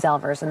cycle of these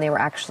elvers, and they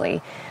were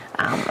actually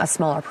a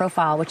smaller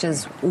profile, which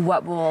is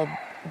what will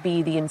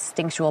be the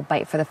instinctual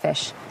bite for the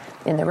fish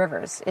in the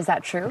rivers. Is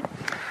that true?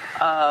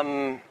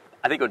 I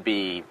think it would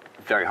be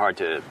very hard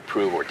to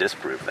prove or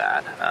disprove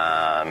that.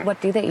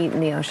 What do they eat in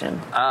the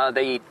ocean?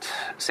 They eat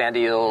sand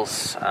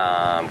eels.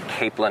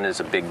 Capelin is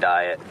a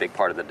big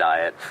part of the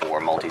diet for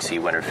multi-sea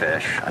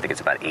winterfish. I think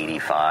it's about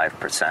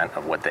 85%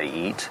 of what they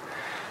eat.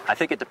 I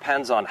think it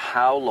depends on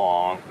how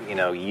long,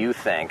 you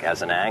think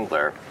as an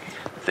angler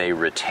they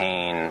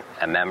retain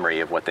a memory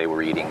of what they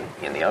were eating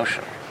in the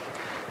ocean.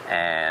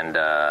 And,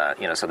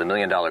 so the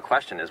million-dollar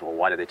question is, well,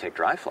 why do they take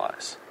dry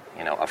flies?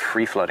 A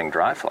free-floating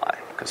dry fly,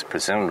 because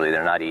presumably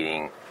they're not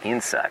eating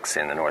insects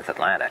in the North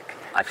Atlantic.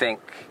 I think,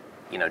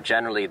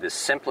 generally the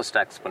simplest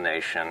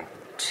explanation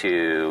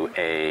to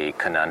a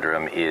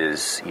conundrum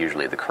is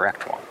usually the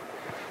correct one.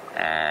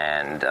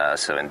 And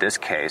so in this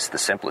case, the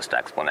simplest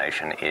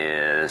explanation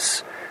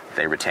is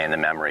they retain the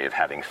memory of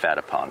having fed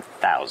upon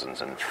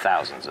thousands and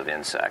thousands of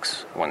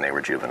insects when they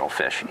were juvenile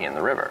fish in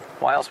the river.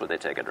 Why else would they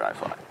take a dry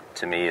fly?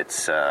 To me,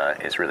 it's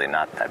really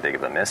not that big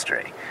of a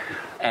mystery.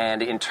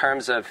 And in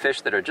terms of fish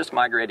that are just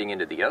migrating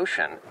into the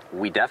ocean,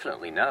 we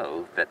definitely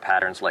know that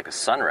patterns like a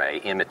sunray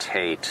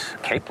imitate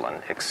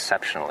capelin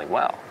exceptionally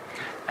well.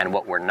 And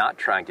what we're not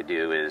trying to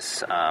do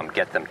is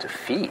get them to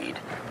feed,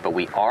 but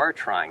we are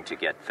trying to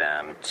get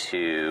them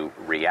to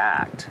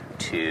react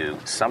to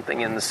something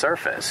in the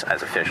surface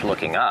as a fish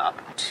looking up,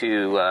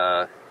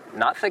 to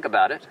not think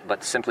about it,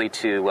 but simply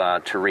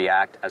to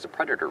react as a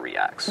predator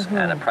reacts. Mm-hmm.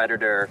 And a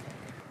predator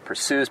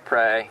pursues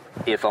prey,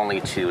 if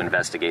only to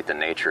investigate the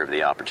nature of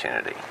the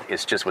opportunity.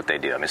 It's just what they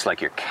do. I mean, it's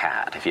like your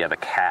cat. If you have a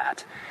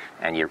cat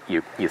and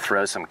you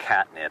throw some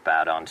catnip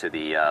out onto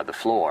the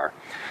floor,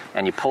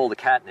 and you pull the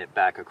catnip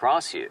back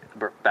across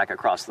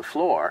the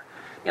floor,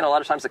 a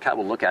lot of times the cat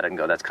will look at it and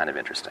go, that's kind of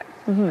interesting.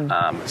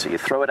 Mm-hmm. So you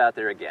throw it out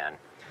there again,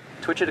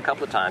 twitch it a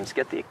couple of times,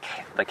 get the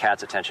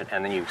cat's attention,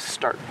 and then you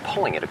start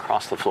pulling it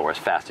across the floor as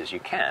fast as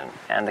you can,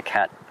 and the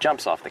cat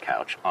jumps off the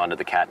couch onto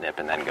the catnip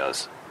and then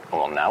goes,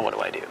 well, now what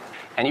do I do?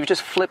 And you've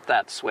just flipped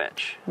that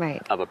switch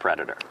of a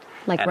predator.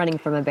 Like running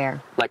from a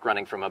bear. Like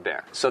running from a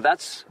bear. So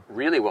that's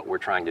really what we're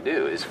trying to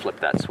do, is flip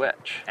that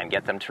switch and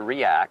get them to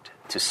react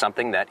to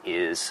something that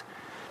is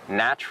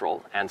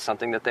natural and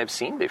something that they've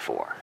seen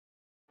before.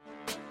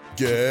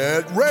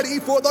 Get ready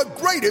for the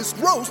greatest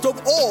roast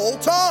of all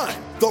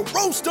time, the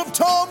Roast of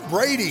Tom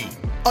Brady,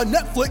 a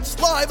Netflix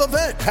live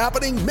event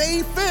happening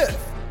May 5th.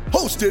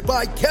 Hosted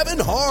by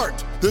Kevin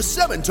Hart, the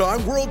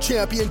 7-time world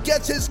champion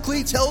gets his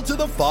cleats held to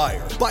the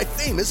fire by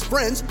famous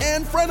friends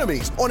and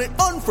frenemies on an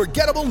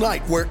unforgettable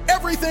night where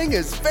everything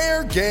is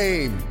fair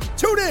game.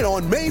 Tune in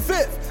on May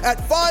 5th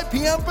at 5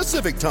 p.m.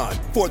 Pacific time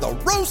for the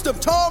Roast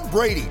of Tom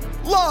Brady,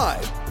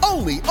 live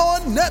only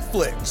on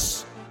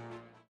Netflix.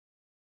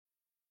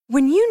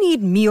 When you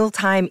need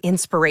mealtime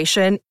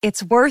inspiration,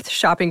 it's worth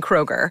shopping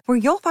Kroger, where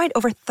you'll find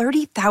over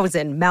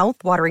 30,000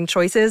 mouth-watering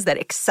choices that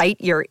excite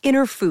your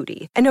inner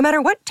foodie. And no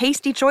matter what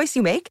tasty choice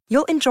you make,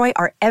 you'll enjoy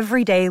our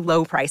everyday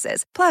low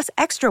prices, plus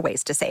extra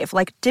ways to save,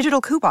 like digital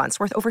coupons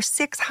worth over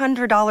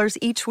 $600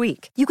 each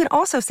week. You can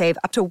also save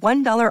up to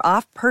 $1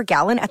 off per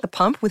gallon at the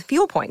pump with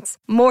fuel points.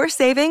 More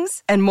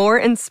savings and more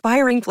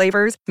inspiring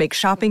flavors make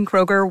shopping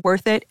Kroger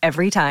worth it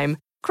every time.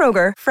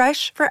 Kroger,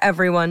 fresh for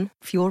everyone.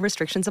 Fuel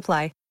restrictions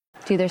apply.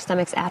 Do their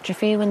stomachs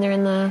atrophy when they're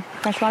in the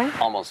freshwater?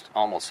 Almost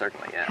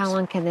certainly, yes. How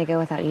long can they go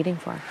without eating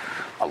for?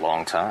 A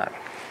long time.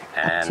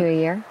 Up to a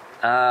year?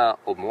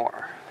 Or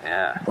more,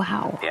 yeah.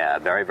 Wow. Yeah,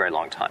 very, very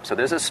long time. So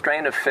there's a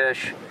strain of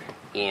fish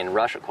in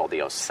Russia called the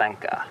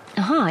Osenka.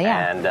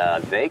 Yeah.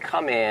 And they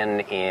come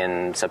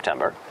in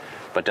September,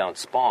 but don't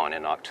spawn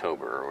in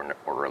October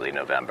or early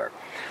November.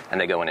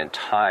 And they go an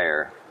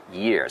entire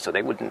year. So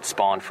they wouldn't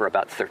spawn for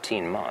about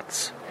 13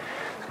 months.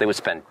 They would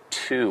spend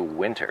 2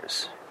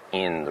 winters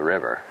in the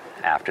river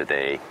after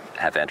they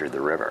have entered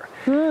the river.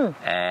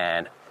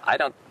 And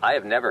I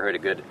have never heard a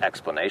good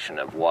explanation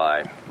of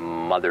why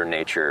Mother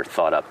Nature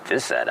thought up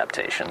this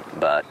adaptation,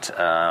 but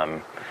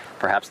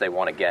perhaps they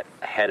want to get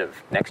ahead of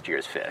next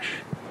year's fish,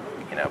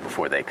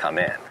 before they come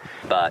in.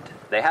 But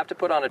they have to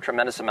put on a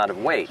tremendous amount of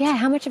weight. Yeah,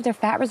 how much of their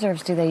fat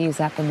reserves do they use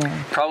up in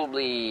there?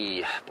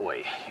 Probably,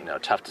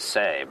 tough to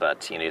say,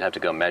 but you'd have to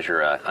go measure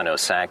an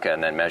Osenka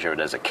and then measure it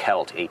as a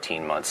Celt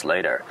 18 months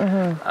later.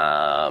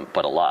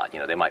 But a lot.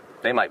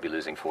 They might be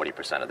losing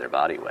 40% of their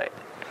body weight.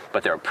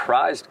 But they're a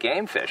prized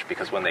game fish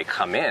because when they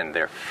come in,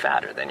 they're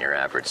fatter than your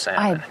average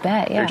salmon. I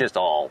bet, yeah. They're just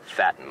all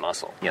fat and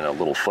muscle,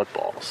 little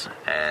footballs.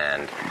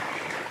 And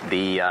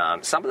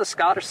some of the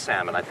Scottish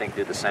salmon, I think,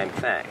 do the same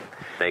thing.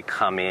 They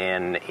come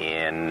in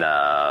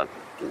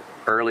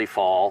early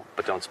fall,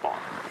 but don't spawn,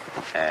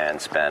 and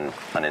spend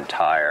an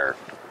entire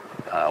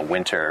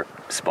winter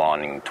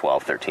spawning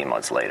 12, 13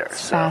 months later.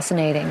 So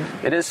fascinating.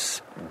 It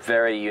is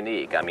very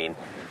unique. I mean,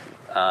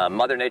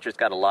 Mother Nature's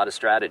got a lot of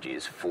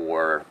strategies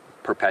for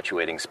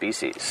perpetuating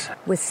species.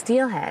 With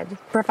steelhead,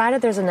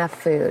 provided there's enough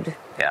food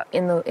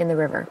in the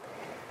river,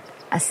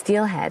 a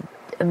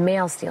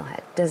male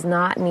steelhead, does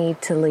not need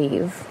to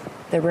leave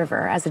the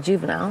river as a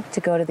juvenile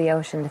to go to the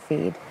ocean to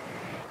feed.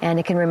 And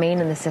it can remain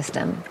in the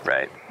system.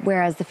 Right.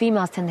 Whereas the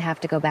females tend to have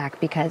to go back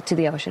to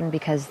the ocean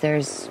because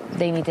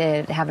they need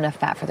to have enough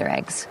fat for their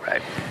eggs.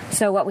 Right.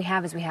 So what we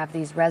have is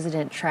these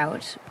resident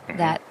trout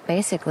that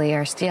basically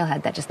are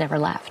steelhead that just never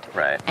left.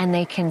 Right. And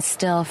they can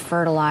still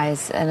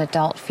fertilize an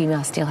adult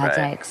female steelhead's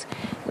eggs.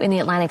 In the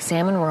Atlantic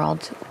salmon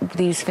world,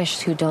 these fish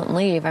who don't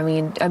leave, I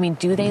mean,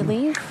 do they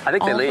leave? I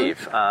think they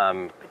leave.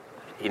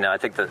 I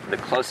think the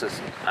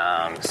closest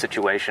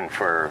situation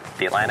for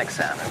the Atlantic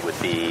salmon would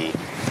be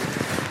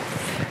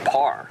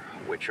par,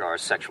 which are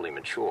sexually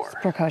mature.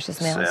 Precocious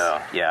males.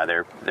 So, yeah,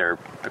 they're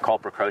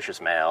called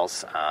precocious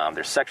males.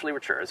 They're sexually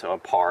mature, so a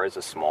par is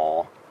a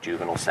small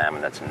juvenile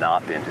salmon that's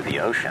not been to the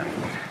ocean.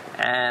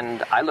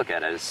 And I look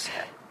at it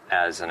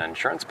as an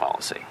insurance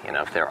policy.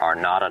 If there are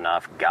not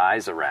enough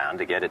guys around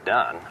to get it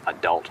done,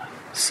 adult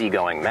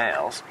seagoing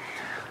males,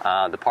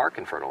 the par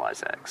can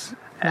fertilize eggs.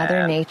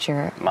 Mother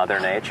Nature. Mother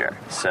Nature.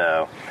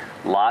 So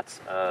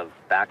lots of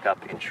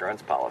backup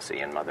insurance policy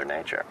in Mother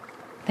Nature.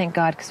 Thank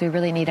God, because we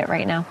really need it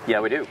right now. Yeah,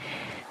 we do.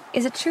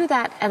 Is it true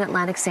that an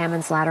Atlantic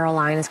salmon's lateral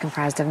line is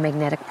comprised of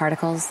magnetic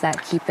particles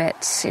that keep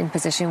it in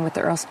position with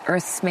the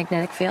Earth's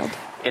magnetic field?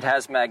 It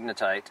has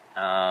magnetite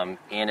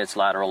in its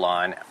lateral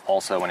line,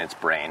 also in its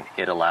brain.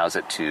 It allows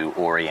it to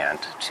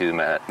orient to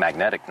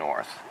magnetic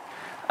north.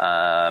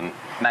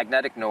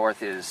 Magnetic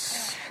north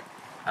is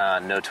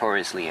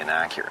notoriously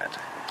inaccurate.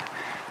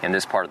 In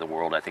this part of the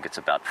world, I think it's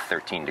about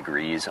 13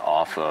 degrees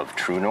off of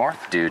true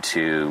north due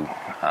to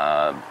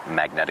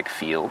magnetic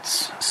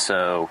fields.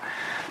 So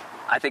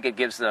I think it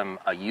gives them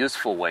a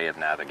useful way of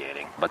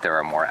navigating, but there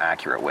are more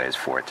accurate ways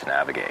for it to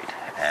navigate.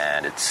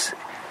 And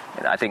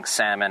I think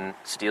salmon,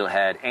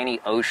 steelhead,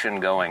 any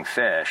ocean-going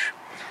fish,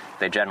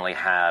 they generally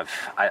have,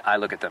 I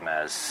look at them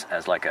as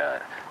like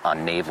a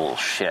naval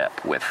ship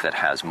that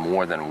has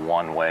more than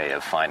one way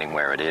of finding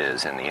where it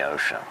is in the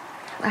ocean.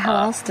 How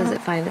else does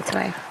it find its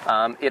way?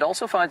 It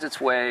also finds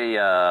its way,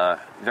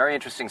 very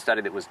interesting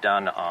study that was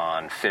done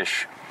on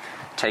fish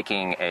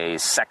taking a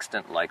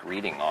sextant-like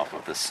reading off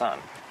of the sun.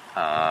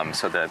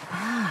 So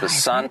the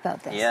sun,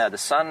 the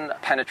sun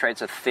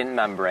penetrates a thin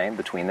membrane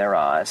between their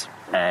eyes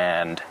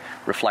and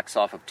reflects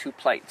off of two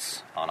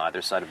plates on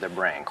either side of their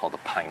brain called the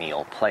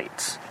pineal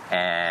plates.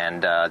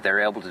 And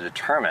they're able to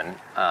determine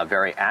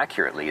very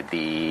accurately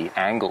the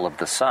angle of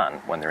the sun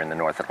when they're in the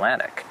North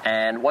Atlantic.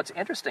 And what's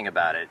interesting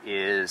about it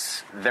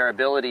is their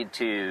ability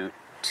to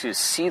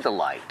see the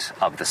light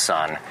of the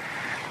sun.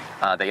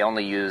 They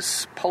only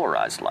use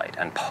polarized light,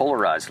 and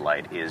polarized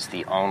light is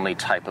the only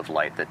type of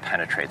light that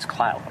penetrates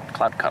cloud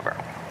cover.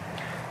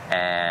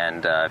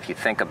 And if you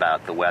think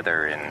about the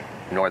weather in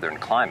northern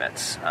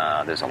climates,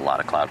 there's a lot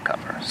of cloud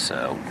cover.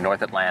 So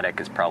North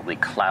Atlantic is probably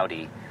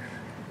cloudy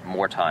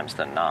more times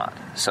than not.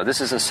 So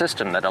this is a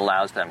system that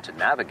allows them to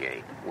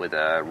navigate with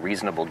a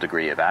reasonable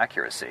degree of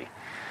accuracy,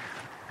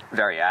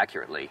 very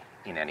accurately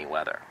in any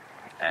weather.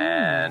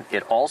 And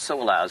it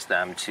also allows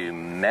them to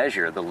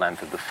measure the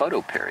length of the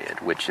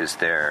photoperiod, which is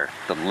the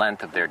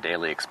length of their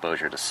daily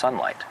exposure to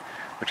sunlight,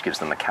 which gives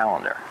them a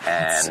calendar.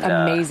 That's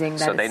amazing.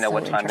 So they know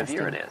what time of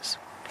year it is.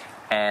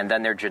 And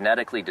then they're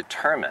genetically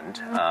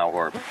determined,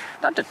 or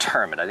not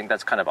determined, I think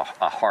that's kind of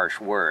a harsh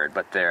word,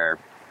 but they're,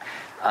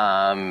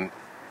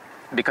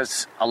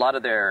 because a lot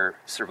of their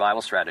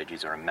survival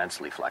strategies are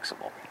immensely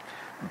flexible.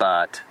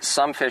 But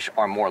some fish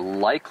are more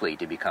likely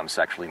to become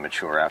sexually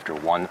mature after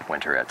one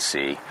winter at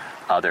sea.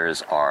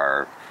 Others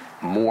are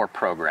more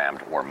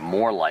programmed or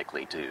more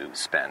likely to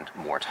spend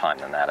more time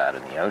than that out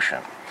in the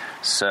ocean.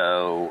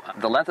 So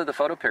the length of the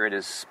photoperiod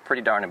is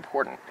pretty darn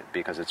important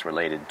because it's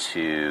related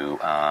to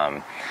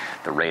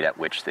the rate at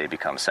which they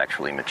become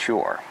sexually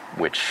mature,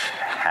 which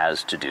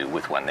has to do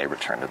with when they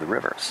return to the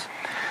rivers.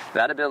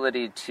 That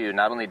ability to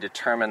not only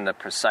determine the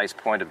precise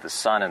point of the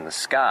sun in the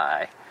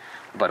sky,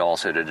 but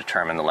also to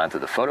determine the length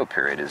of the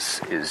photoperiod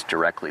is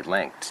directly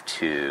linked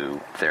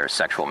to their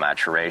sexual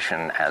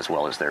maturation as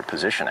well as their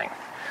positioning.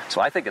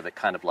 So I think of it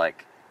kind of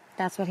like...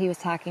 That's what he was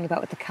talking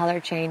about with the color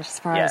change as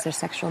far as their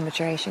sexual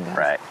maturation goes.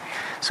 Right.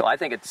 So I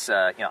think it's,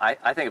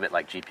 I think of it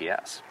like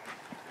GPS.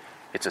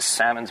 It's a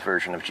salmon's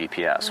version of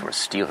GPS, or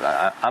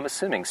steelhead. I'm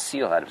assuming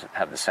steelhead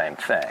have the same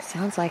thing.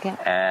 Sounds like it.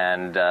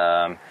 And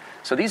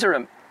so these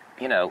are,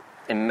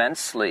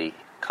 immensely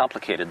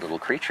complicated little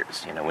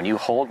creatures. When you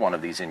hold one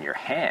of these in your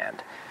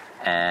hand,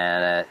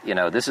 and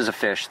this is a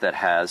fish that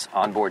has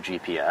onboard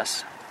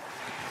GPS,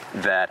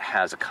 that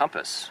has a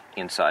compass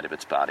inside of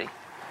its body,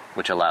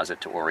 which allows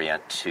it to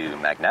orient to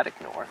magnetic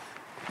north.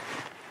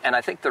 And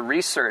I think the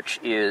research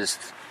is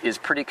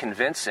pretty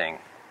convincing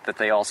that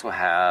they also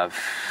have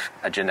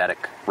a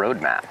genetic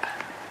roadmap,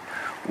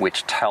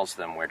 which tells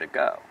them where to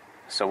go.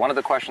 So one of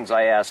the questions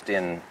I asked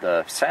in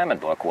the salmon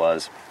book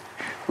was,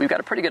 we've got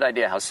a pretty good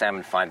idea how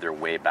salmon find their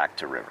way back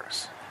to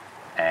rivers.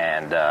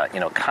 And,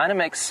 it kind of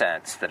makes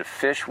sense that a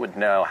fish would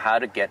know how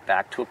to get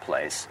back to a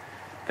place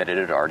that it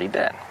had already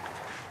been.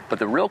 But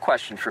the real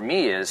question for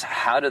me is,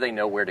 how do they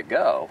know where to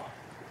go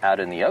out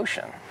in the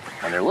ocean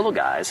when they're little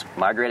guys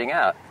migrating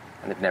out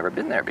and they've never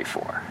been there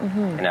before?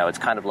 Mm-hmm. It's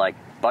kind of like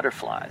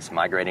butterflies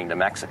migrating to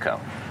Mexico.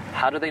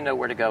 How do they know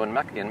where to go in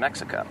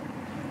Mexico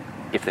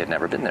if they've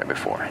never been there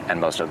before? And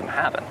most of them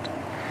haven't.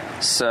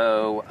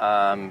 So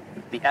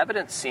the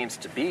evidence seems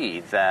to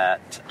be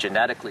that,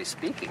 genetically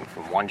speaking,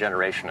 from one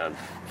generation of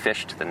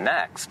fish to the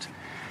next,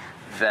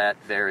 that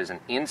there is an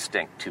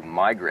instinct to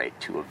migrate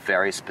to a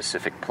very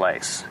specific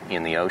place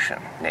in the ocean,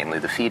 namely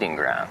the feeding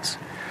grounds.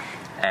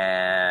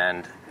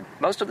 And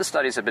most of the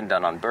studies have been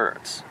done on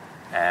birds.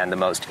 And the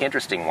most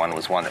interesting one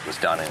was one that was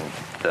done in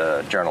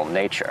the journal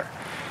Nature.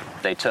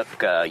 They took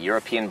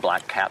European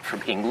blackcap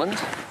from England,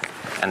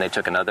 and they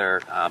took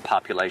another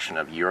population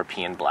of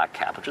European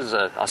blackcap, which is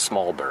a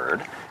small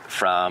bird,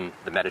 from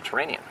the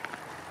Mediterranean.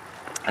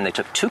 And they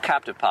took two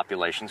captive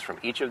populations from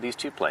each of these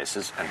two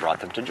places and brought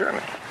them to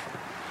Germany.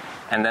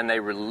 And then they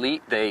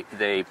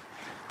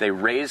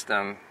raised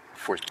them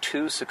for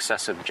two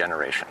successive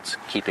generations,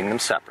 keeping them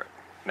separate.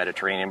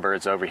 Mediterranean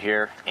birds over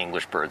here,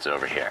 English birds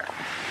over here.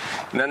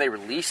 And then they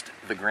released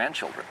the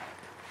grandchildren.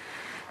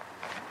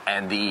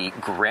 And the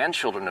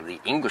grandchildren of the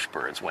English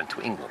birds went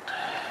to England.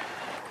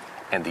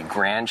 And the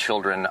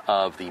grandchildren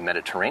of the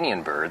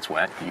Mediterranean birds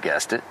went, you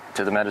guessed it,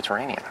 to the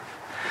Mediterranean.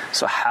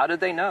 So how did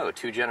they know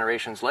 2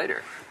 generations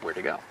later where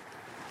to go?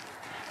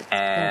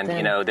 And,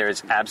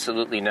 there's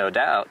absolutely no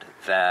doubt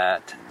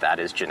that that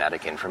is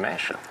genetic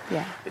information.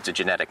 Yeah. It's a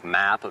genetic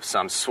map of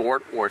some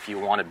sort, or if you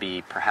want to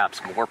be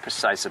perhaps more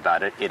precise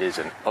about it, it is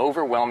an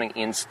overwhelming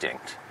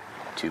instinct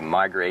to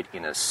migrate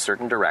in a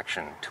certain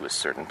direction to a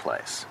certain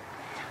place.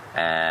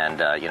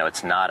 And,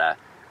 it's not a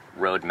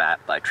roadmap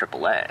by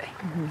AAA,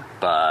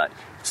 but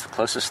it's the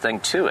closest thing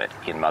to it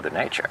in Mother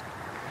Nature.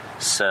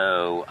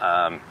 So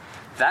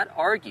that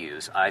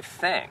argues, I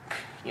think,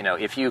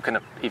 if you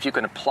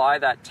can apply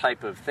that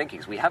type of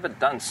thinking. We haven't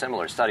done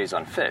similar studies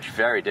on fish,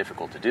 very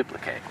difficult to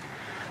duplicate.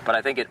 But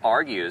I think it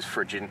argues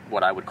for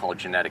what I would call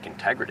genetic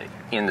integrity,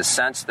 in the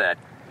sense that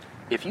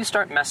if you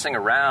start messing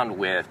around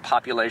with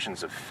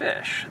populations of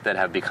fish that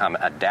have become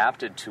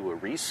adapted to a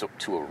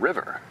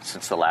river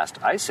since the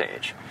last ice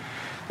age,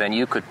 then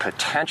you could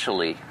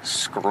potentially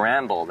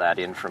scramble that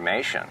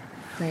information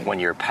when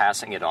you're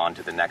passing it on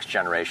to the next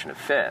generation of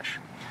fish,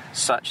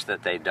 such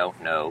that they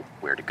don't know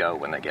where to go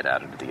when they get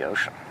out into the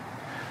ocean.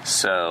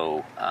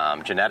 So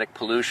genetic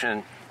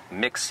pollution,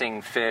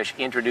 mixing fish,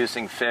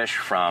 introducing fish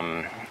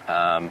from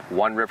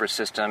one river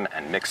system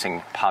and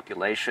mixing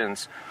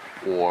populations,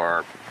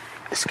 or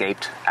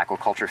escaped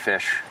aquaculture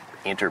fish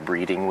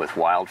interbreeding with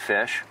wild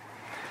fish,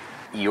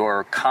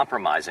 you're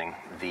compromising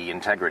the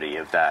integrity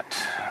of that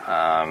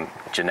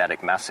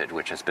genetic message,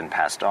 which has been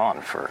passed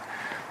on for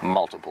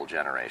multiple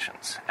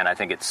generations. And I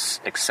think it's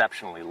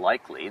exceptionally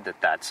likely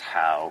that that's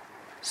how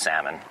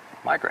salmon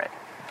migrate.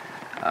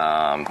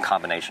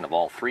 Combination of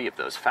all three of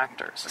those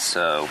factors.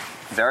 So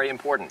very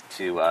important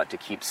to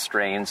keep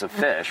strains of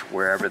fish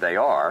wherever they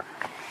are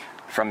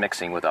from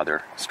mixing with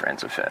other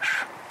strains of fish.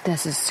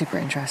 This is super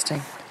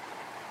interesting.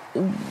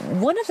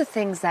 One of the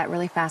things that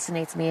really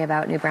fascinates me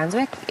about New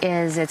Brunswick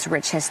is its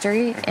rich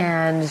history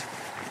and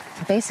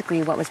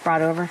basically what was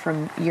brought over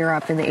from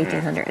Europe in the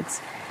 1800s.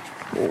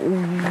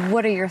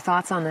 What are your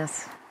thoughts on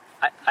this?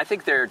 I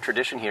think their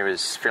tradition here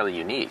is fairly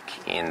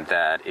unique in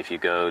that if you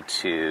go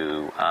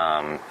to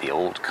the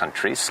old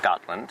country,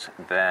 Scotland,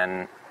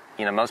 then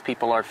most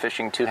people are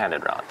fishing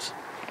two-handed rods.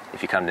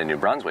 If you come to New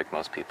Brunswick,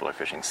 most people are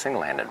fishing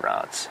single-handed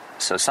rods.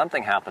 So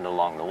something happened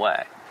along the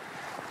way.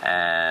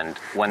 And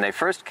when they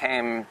first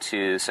came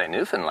to, say,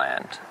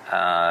 Newfoundland,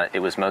 it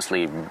was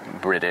mostly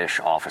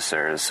British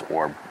officers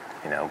or,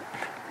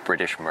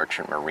 British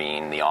Merchant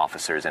Marine, the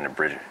officers in a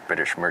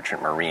British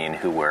Merchant Marine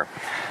who were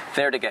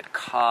there to get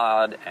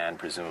cod and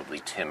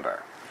presumably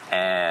timber.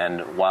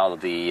 And while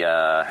the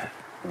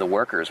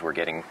workers were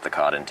getting the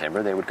cod and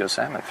timber, they would go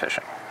salmon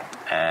fishing.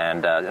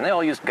 And they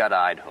all used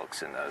gut-eyed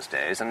hooks in those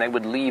days, and they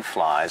would leave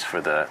flies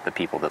for the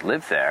people that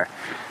lived there.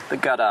 The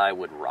gut-eye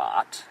would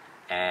rot,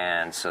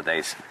 and so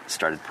they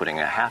started putting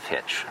a half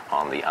hitch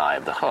on the eye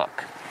of the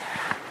hook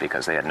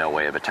because they had no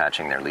way of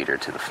attaching their leader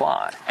to the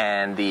fly.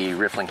 And the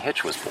riffling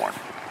hitch was born.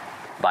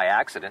 By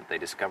accident, they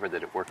discovered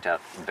that it worked out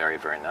very,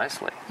 very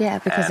nicely. Yeah,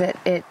 because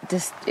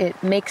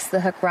it makes the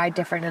hook ride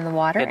different in the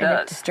water, and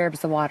it disturbs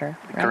the water.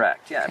 Right?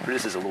 Correct. Yeah, it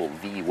produces a little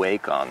V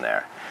wake on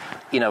there.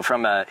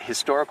 From a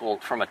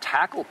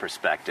tackle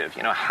perspective,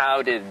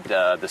 how did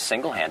the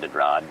single-handed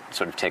rod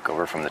sort of take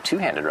over from the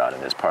two-handed rod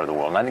in this part of the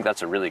world? And I think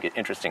that's a really good,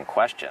 interesting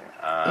question.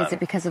 Is it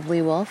because of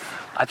Lee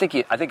Wolf? I think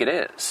it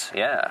is.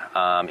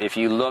 Yeah. If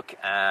you look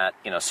at,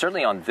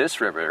 certainly on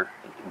this river,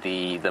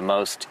 the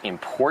most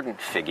important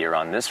figure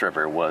on this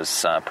river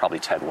was probably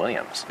Ted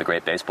Williams, the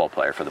great baseball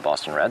player for the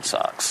Boston Red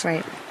Sox.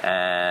 Right.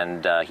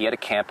 And he had a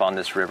camp on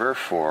this river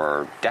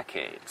for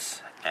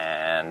decades.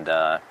 And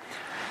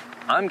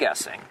I'm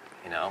guessing,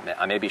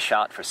 I may be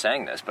shot for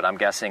saying this, but I'm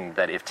guessing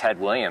that if Ted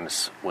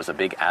Williams was a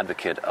big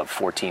advocate of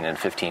 14 and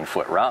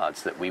 15-foot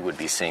rods, that we would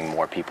be seeing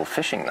more people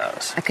fishing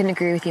those. I couldn't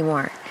agree with you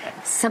more.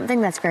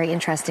 Something that's very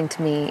interesting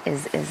to me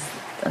is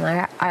and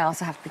I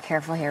also have to be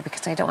careful here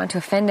because I don't want to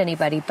offend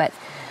anybody, but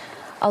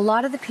a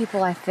lot of the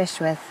people I fish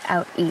with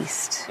out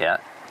east,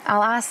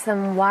 I'll ask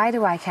them, why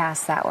do I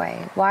cast that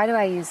way? Why do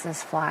I use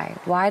this fly?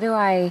 Why do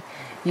I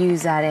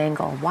use that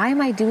angle? Why am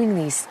I doing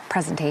these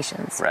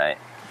presentations? Right.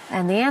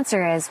 And the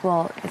answer is,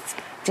 well, it's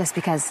just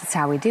because it's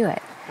how we do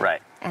it.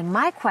 Right. And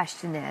my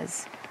question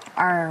is,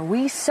 are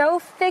we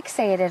so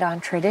fixated on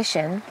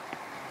tradition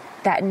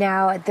that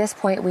now at this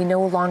point we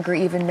no longer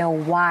even know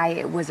why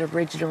it was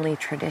originally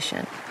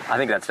tradition? I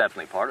think that's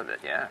definitely part of it,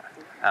 yeah.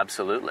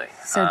 Absolutely.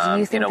 So do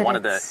you think that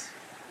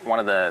one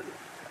of the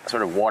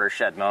sort of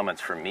watershed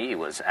moments for me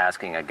was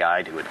asking a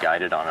guide who had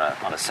guided on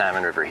a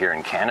salmon river here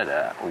in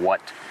Canada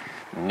what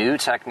new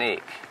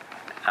technique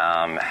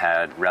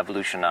had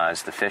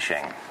revolutionized the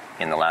fishing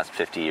in the last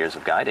 50 years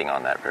of guiding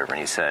on that river. And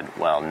he said,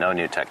 well, no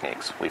new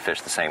techniques. We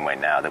fish the same way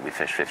now that we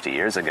fished 50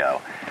 years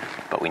ago,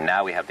 but we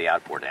have the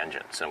outboard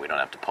engine, so we don't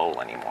have to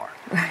pole anymore.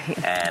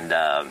 Right. And,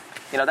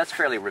 that's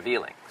fairly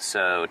revealing.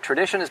 So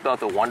tradition is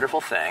both a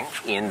wonderful thing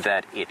in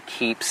that it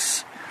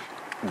keeps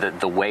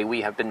the way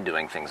we have been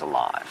doing things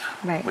alive,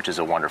 right, which is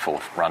a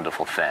wonderful,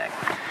 wonderful thing.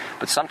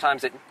 But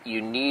sometimes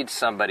you need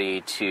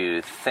somebody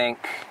to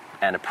think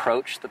and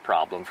approach the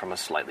problem from a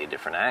slightly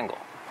different angle.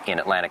 In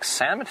Atlantic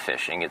salmon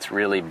fishing, it's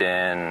really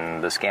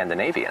been the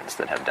Scandinavians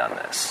that have done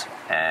this.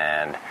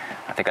 And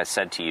I think I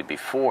said to you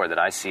before that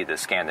I see the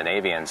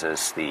Scandinavians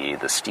as the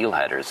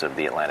steelheaders of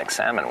the Atlantic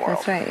salmon world.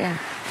 That's right, yeah.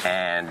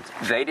 And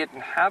they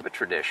didn't have a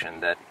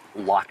tradition that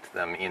locked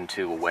them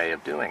into a way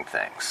of doing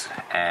things.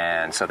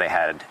 And so they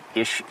had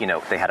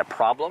they had a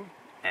problem,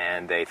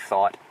 and they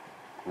thought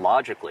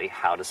logically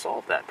how to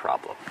solve that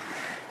problem.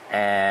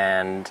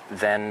 And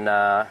then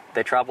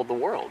they traveled the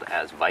world,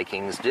 as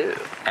Vikings do,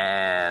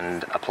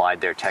 and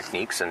applied their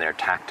techniques and their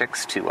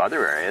tactics to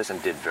other areas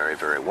and did very,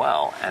 very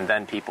well. And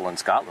then people in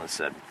Scotland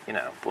said,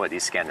 boy,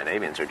 these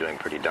Scandinavians are doing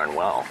pretty darn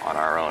well on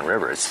our own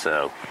rivers,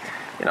 so,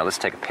 let's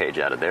take a page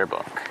out of their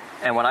book.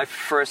 And when I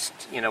first,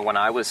 when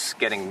I was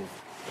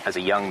as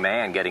a young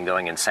man getting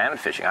going in salmon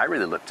fishing, I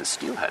really looked to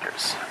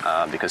steelheaders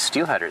because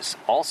steelheaders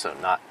also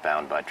not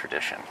bound by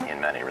tradition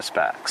in many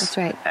respects. That's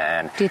right.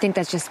 And do you think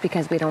that's just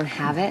because we don't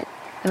have it?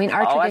 I mean,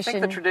 our tradition... I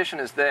think the tradition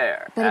is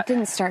there. But it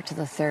didn't start to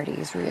the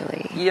 30s,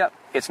 really. Yep.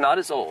 It's not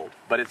as old,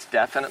 but it's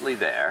definitely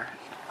there.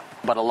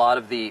 But a lot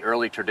of the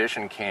early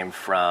tradition came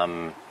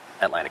from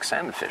Atlantic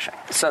salmon fishing.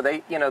 So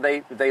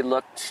they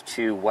looked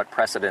to what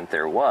precedent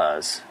there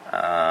was.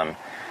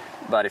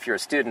 But if you're a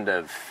student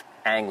of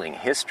angling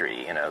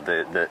history,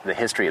 the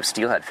history of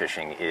steelhead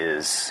fishing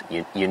is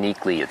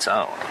uniquely its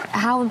own.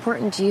 How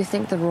important do you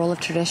think the role of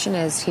tradition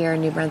is here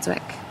in New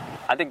Brunswick?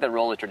 I think the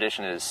role of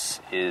tradition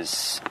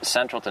is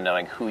central to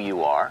knowing who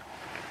you are.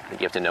 You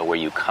have to know where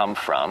you come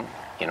from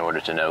in order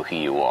to know who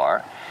you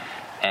are.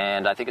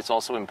 And I think it's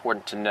also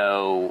important to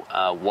know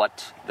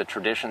what the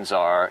traditions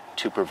are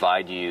to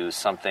provide you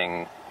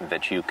something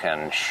that you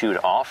can shoot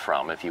off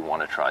from if you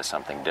want to try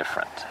something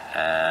different.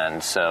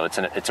 And so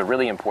it's a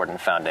really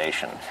important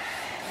foundation.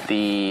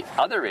 The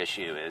other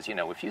issue is,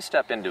 if you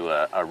step into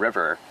a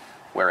river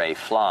where a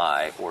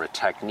fly or a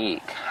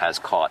technique has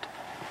caught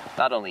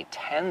not only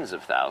tens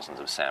of thousands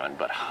of salmon,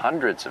 but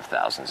hundreds of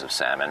thousands of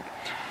salmon,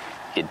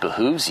 it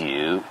behooves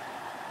you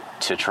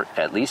to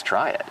at least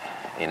try it.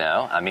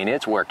 I mean,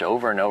 it's worked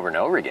over and over and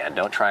over again.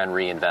 Don't try and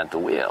reinvent the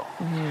wheel.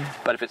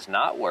 Mm-hmm. But if it's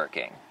not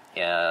working,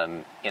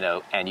 and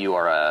you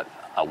are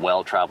a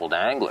well-traveled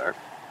angler,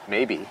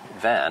 maybe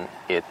then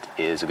it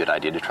is a good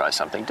idea to try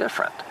something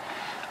different.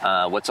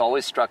 What's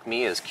always struck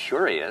me as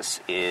curious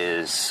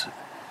is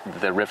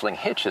the riffling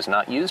hitch is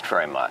not used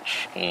very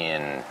much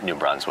in New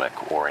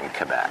Brunswick or in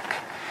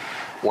Quebec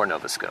or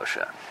Nova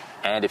Scotia.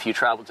 And if you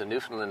travel to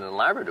Newfoundland and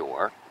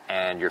Labrador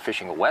and you're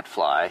fishing a wet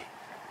fly,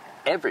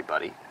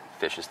 everybody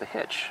fishes the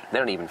hitch. They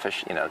don't even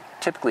fish,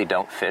 typically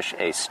don't fish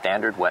a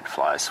standard wet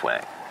fly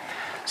swing.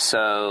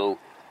 So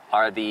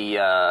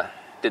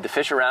did the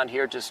fish around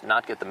here just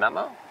not get the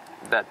memo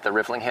that the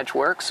riffling hitch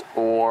works,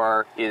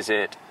 or is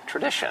it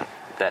tradition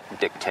that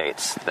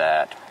dictates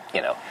that,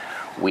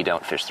 we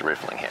don't fish the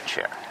riffling hitch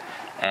here?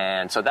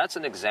 And so that's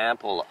an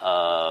example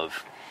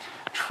of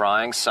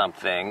trying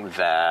something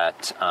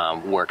that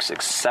works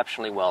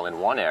exceptionally well in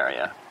one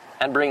area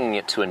and bringing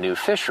it to a new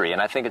fishery.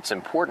 And I think it's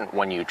important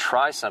when you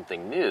try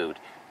something new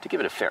to give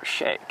it a fair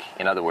shake.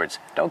 In other words,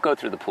 don't go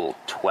through the pool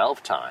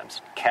 12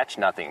 times, catch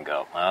nothing, and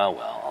go, oh,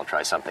 well, I'll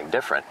try something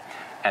different,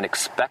 and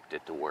expect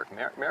it to work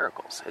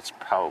miracles. It's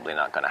probably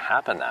not going to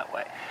happen that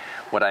way.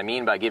 What I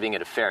mean by giving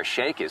it a fair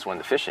shake is when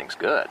the fishing's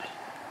good,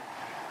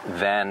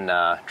 then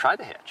try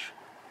the hitch.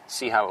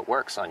 See how it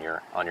works on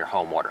your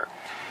home water.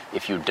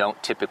 If you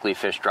don't typically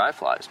fish dry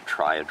flies,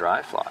 try a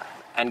dry fly.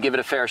 And give it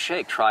a fair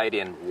shake. Try it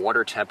in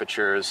water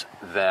temperatures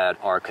that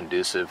are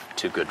conducive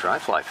to good dry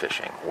fly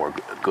fishing or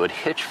good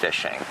hitch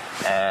fishing.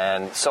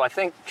 And so I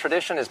think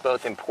tradition is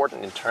both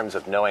important in terms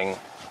of knowing,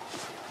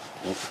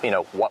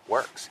 what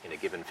works in a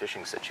given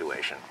fishing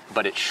situation.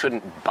 But it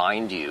shouldn't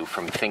bind you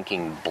from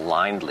thinking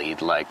blindly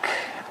like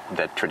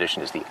that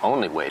tradition is the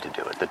only way to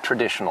do it, the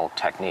traditional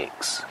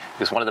techniques.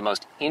 Because one of the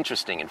most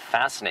interesting and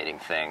fascinating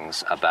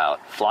things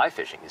about fly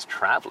fishing is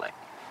traveling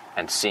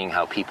and seeing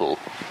how people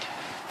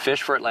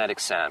fish for Atlantic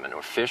salmon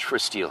or fish for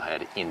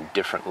steelhead in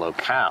different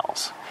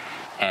locales,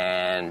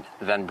 and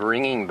then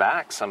bringing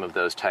back some of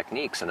those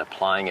techniques and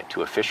applying it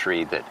to a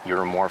fishery that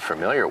you're more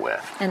familiar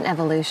with. And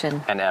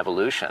evolution.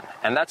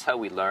 And that's how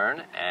we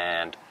learn.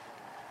 And,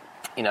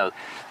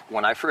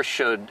 when I first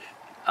showed,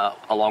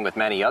 along with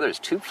many others,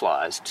 tube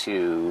flies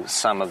to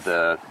some of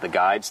the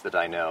guides that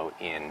I know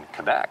in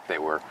Quebec, they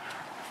were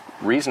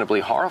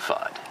reasonably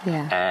horrified.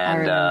 Yeah, and, I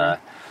remember.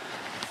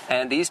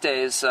 And these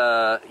days,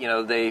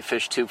 they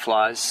fish tube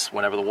flies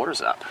whenever the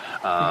water's up,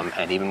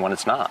 and even when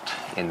it's not,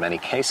 in many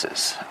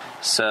cases.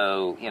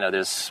 So,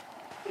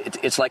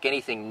 it's like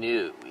anything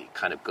new. It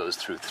kind of goes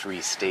through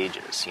three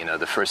stages.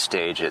 The first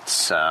stage,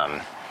 it's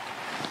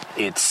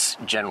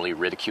generally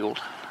ridiculed.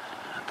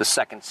 The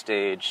second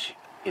stage,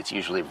 it's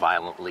usually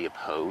violently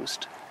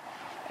opposed.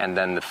 And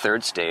then the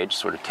third stage,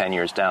 sort of 10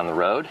 years down the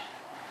road,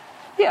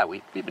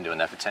 we've been doing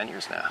that for 10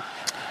 years now.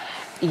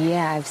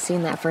 Yeah, I've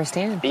seen that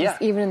firsthand. Yeah.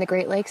 Even in the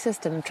Great Lakes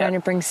system, trying to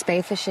bring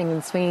spay fishing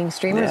and swinging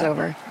streamers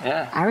over.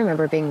 Yeah. I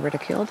remember being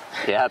ridiculed.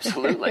 Yeah,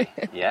 absolutely.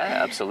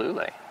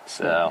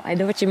 So I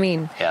know what you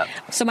mean. Yeah.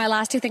 So my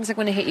last two things I'm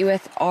going to hit you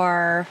with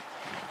are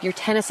your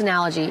tennis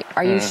analogy.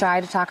 Are you shy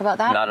to talk about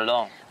that? Not at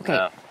all. Okay.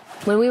 No.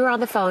 When we were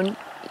on the phone,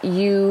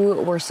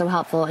 you were so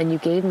helpful and you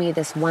gave me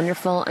this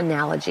wonderful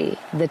analogy,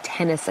 the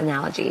tennis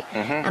analogy.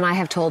 Mm-hmm. And I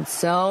have told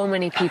so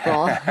many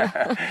people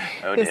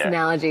this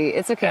analogy.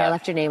 It's okay, I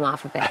left your name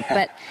off of it.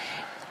 But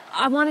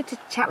I wanted to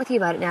chat with you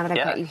about it now that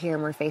I've got you here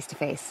and we're face to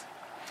face.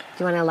 Do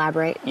you want to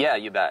elaborate? Yeah,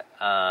 you bet.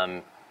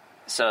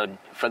 So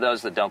for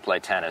those that don't play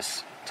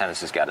tennis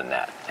has got a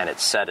net and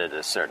it's set at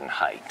a certain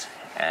height.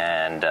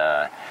 And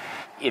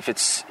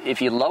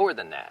if you lower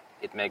the net,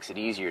 it makes it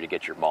easier to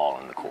get your ball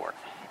in the court.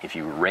 If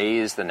you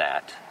raise the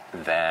net,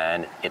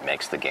 then it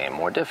makes the game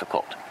more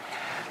difficult.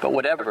 But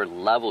whatever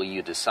level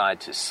you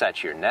decide to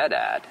set your net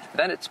at,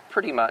 then it's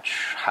pretty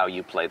much how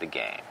you play the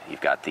game. You've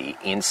got the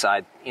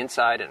inside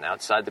and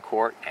outside the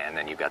court, and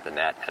then you've got the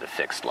net at a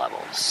fixed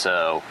level.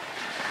 So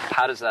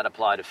how does that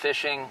apply to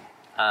fishing?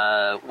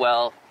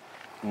 Well,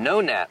 no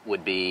net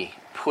would be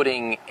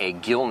putting a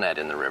gill net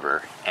in the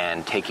river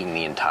and taking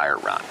the entire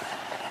run.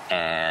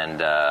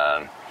 And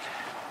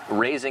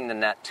raising the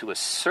net to a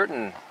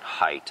certain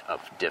height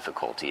of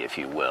difficulty, if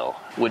you will,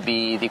 would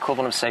be the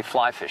equivalent of, say,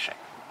 fly fishing.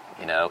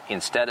 You know,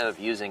 instead of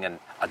using a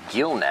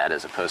gill net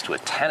as opposed to a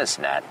tennis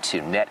net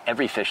to net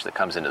every fish that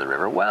comes into the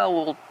river,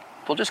 well,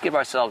 we'll just give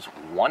ourselves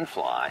one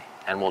fly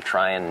and we'll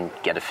try and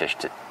get a fish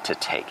to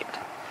take it.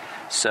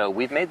 So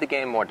we've made the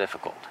game more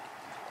difficult.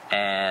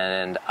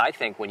 And I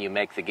think when you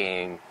make the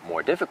game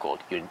more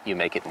difficult, you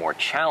make it more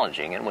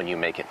challenging. And when you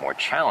make it more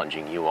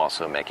challenging, you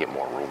also make it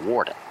more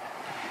rewarding.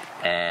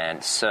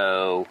 And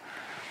so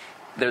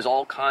there's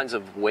all kinds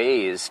of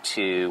ways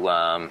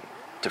to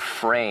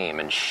frame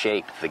and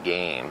shape the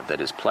game that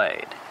is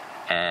played.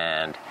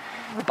 And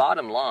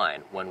bottom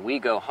line, when we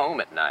go home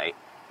at night,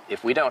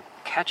 if we don't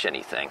catch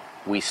anything,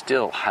 we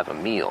still have a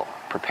meal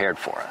prepared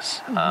for us.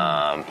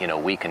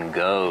 Mm-hmm. We can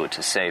go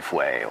to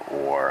Safeway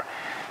or,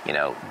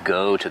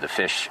 go to the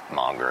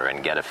fishmonger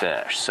and get a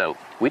fish. So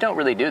we don't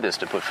really do this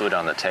to put food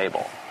on the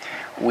table.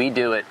 We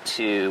do it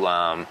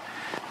to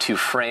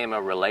frame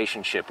a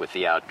relationship with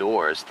the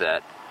outdoors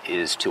that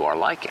is to our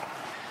liking.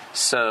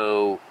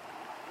 So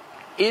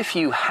if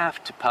you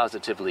have to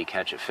positively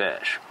catch a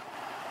fish,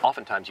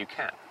 oftentimes you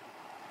can.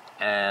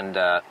 And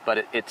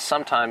but it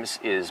sometimes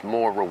is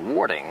more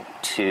rewarding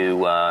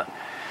to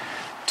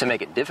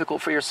make it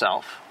difficult for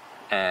yourself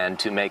and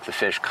to make the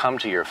fish come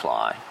to your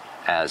fly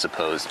as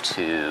opposed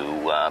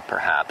to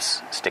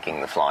perhaps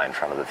sticking the fly in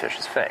front of the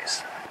fish's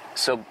face.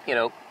 So,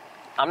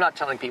 I'm not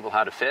telling people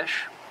how to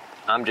fish.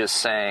 I'm just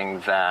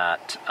saying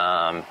that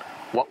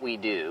what we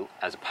do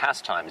as a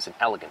pastime is an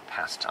elegant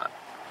pastime.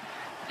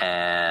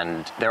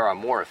 And there are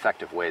more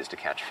effective ways to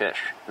catch fish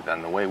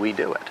than the way we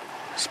do it.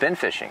 Spin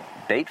fishing,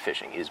 bait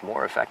fishing is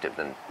more effective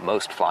than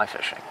most fly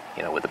fishing,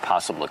 with the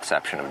possible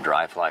exception of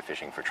dry fly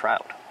fishing for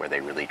trout, where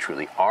they really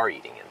truly are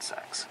eating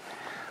insects.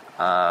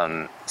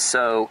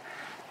 So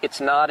it's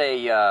not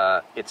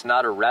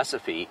a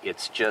recipe,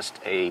 it's just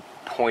a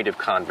point of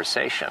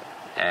conversation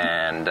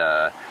and,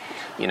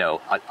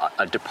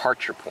 a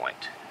departure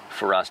point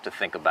for us to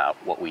think about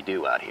what we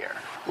do out here.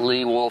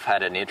 Lee Wolf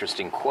had an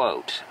interesting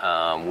quote,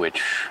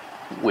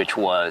 which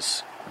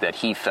was that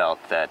he felt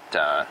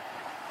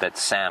that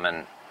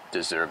salmon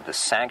deserved the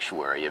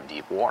sanctuary of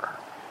deep water.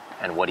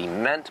 And what he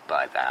meant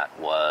by that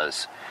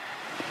was,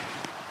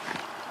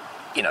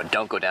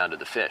 don't go down to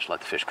the fish, let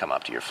the fish come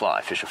up to your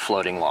fly, fish a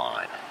floating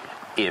line.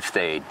 If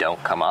they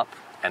don't come up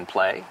and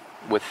play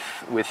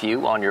with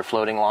you on your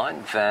floating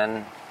line,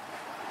 then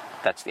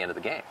that's the end of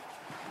the game.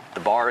 The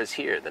bar is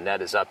here, the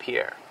net is up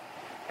here.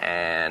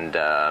 And,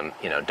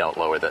 don't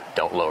lower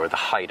the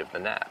height of the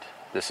net.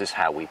 This is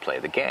how we play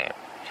the game.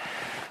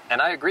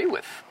 And I agree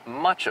with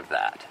much of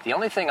that. The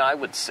only thing I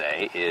would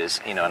say is,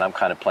 and I'm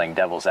kind of playing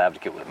devil's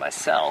advocate with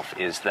myself,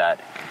 is that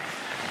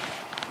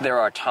there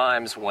are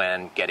times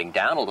when getting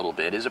down a little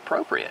bit is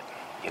appropriate.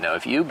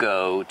 If you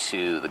go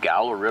to the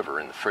Gowler River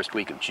in the first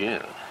week of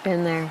June.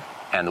 Been there.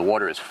 And the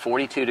water is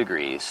 42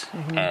 degrees,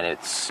 mm-hmm. and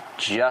it's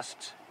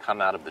just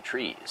come out of the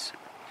trees.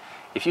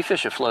 If you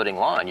fish a floating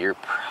line, you're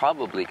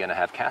probably going to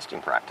have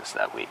casting practice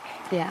that week.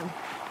 Yeah.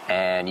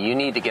 And you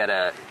need to get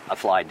a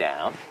fly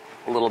down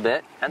a little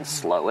bit and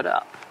slow it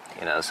up,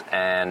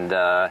 and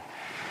the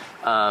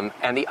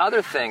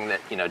other thing that,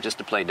 just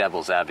to play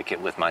devil's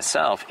advocate with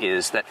myself,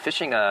 is that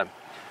fishing a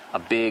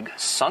big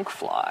sunk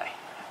fly,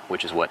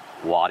 which is what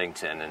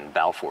Waddington and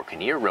Balfour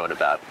Kinnear wrote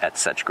about at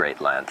such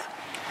great length,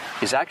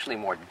 is actually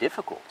more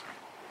difficult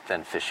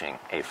than fishing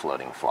a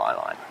floating fly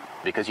line,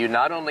 because you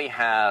not only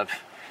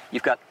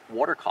you've got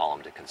water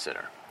column to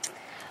consider.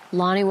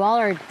 Lonnie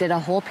Waller did a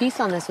whole piece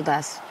on this with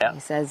us. Yeah. He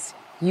says,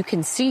 you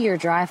can see your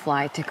dry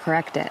fly to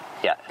correct it.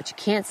 Yeah. But you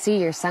can't see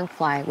your sunk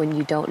fly when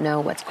you don't know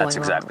what's going on. That's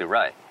exactly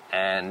right.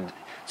 And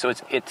so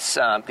it's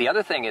the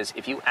other thing is,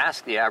 if you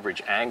ask the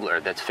average angler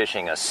that's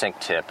fishing a sink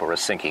tip or a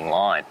sinking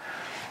line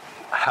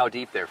how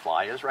deep their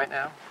fly is right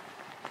now,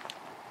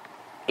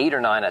 8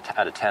 or 9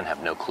 out of 10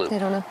 have no clue. They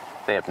don't know.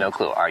 They have no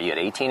clue. Are you at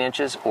 18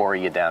 inches or are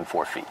you down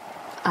 4 feet?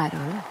 I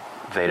don't know.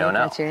 They don't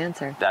know. That's your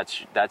answer.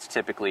 That's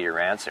typically your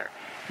answer.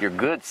 Your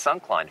good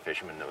sunk line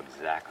fishermen know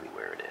exactly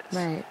where it is.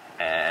 Right.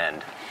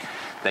 And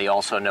they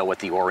also know what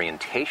the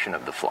orientation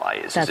of the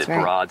fly is. That's is it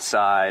right.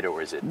 broadside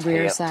or is it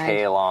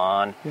tail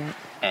on? Yeah.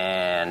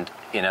 And,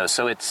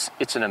 so it's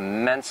an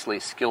immensely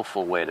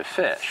skillful way to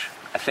fish.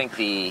 I think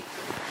the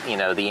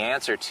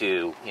answer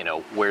to,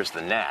 where's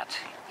the net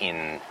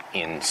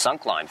in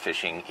sunk line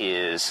fishing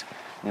is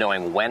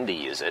knowing when to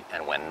use it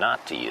and when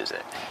not to use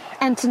it.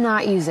 And to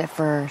not use it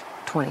for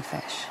 20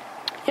 fish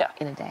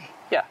in a day.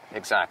 Yeah,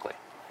 exactly.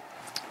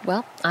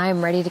 Well,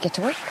 I'm ready to get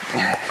to work.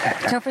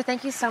 Topher,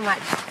 thank you so much.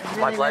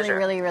 My pleasure.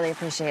 Really, really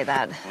appreciate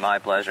that. My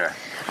pleasure.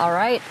 All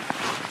right.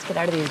 Let's get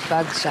out of these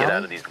bugs, shall we? Get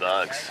out of these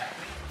bugs.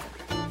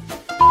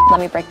 Let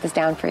me break this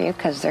down for you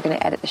because they're going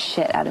to edit the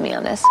shit out of me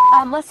on this.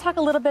 Let's talk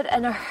a little bit.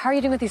 And how are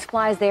you doing with these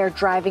flies? They are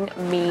driving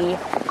me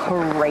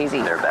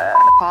crazy. They're bad.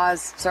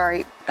 Pause.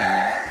 Sorry.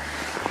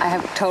 I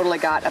have totally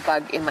got a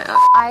bug in my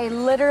eye. I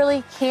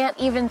literally can't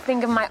even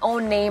think of my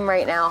own name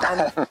right now.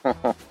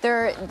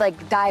 They're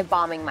like dive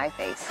bombing my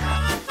face.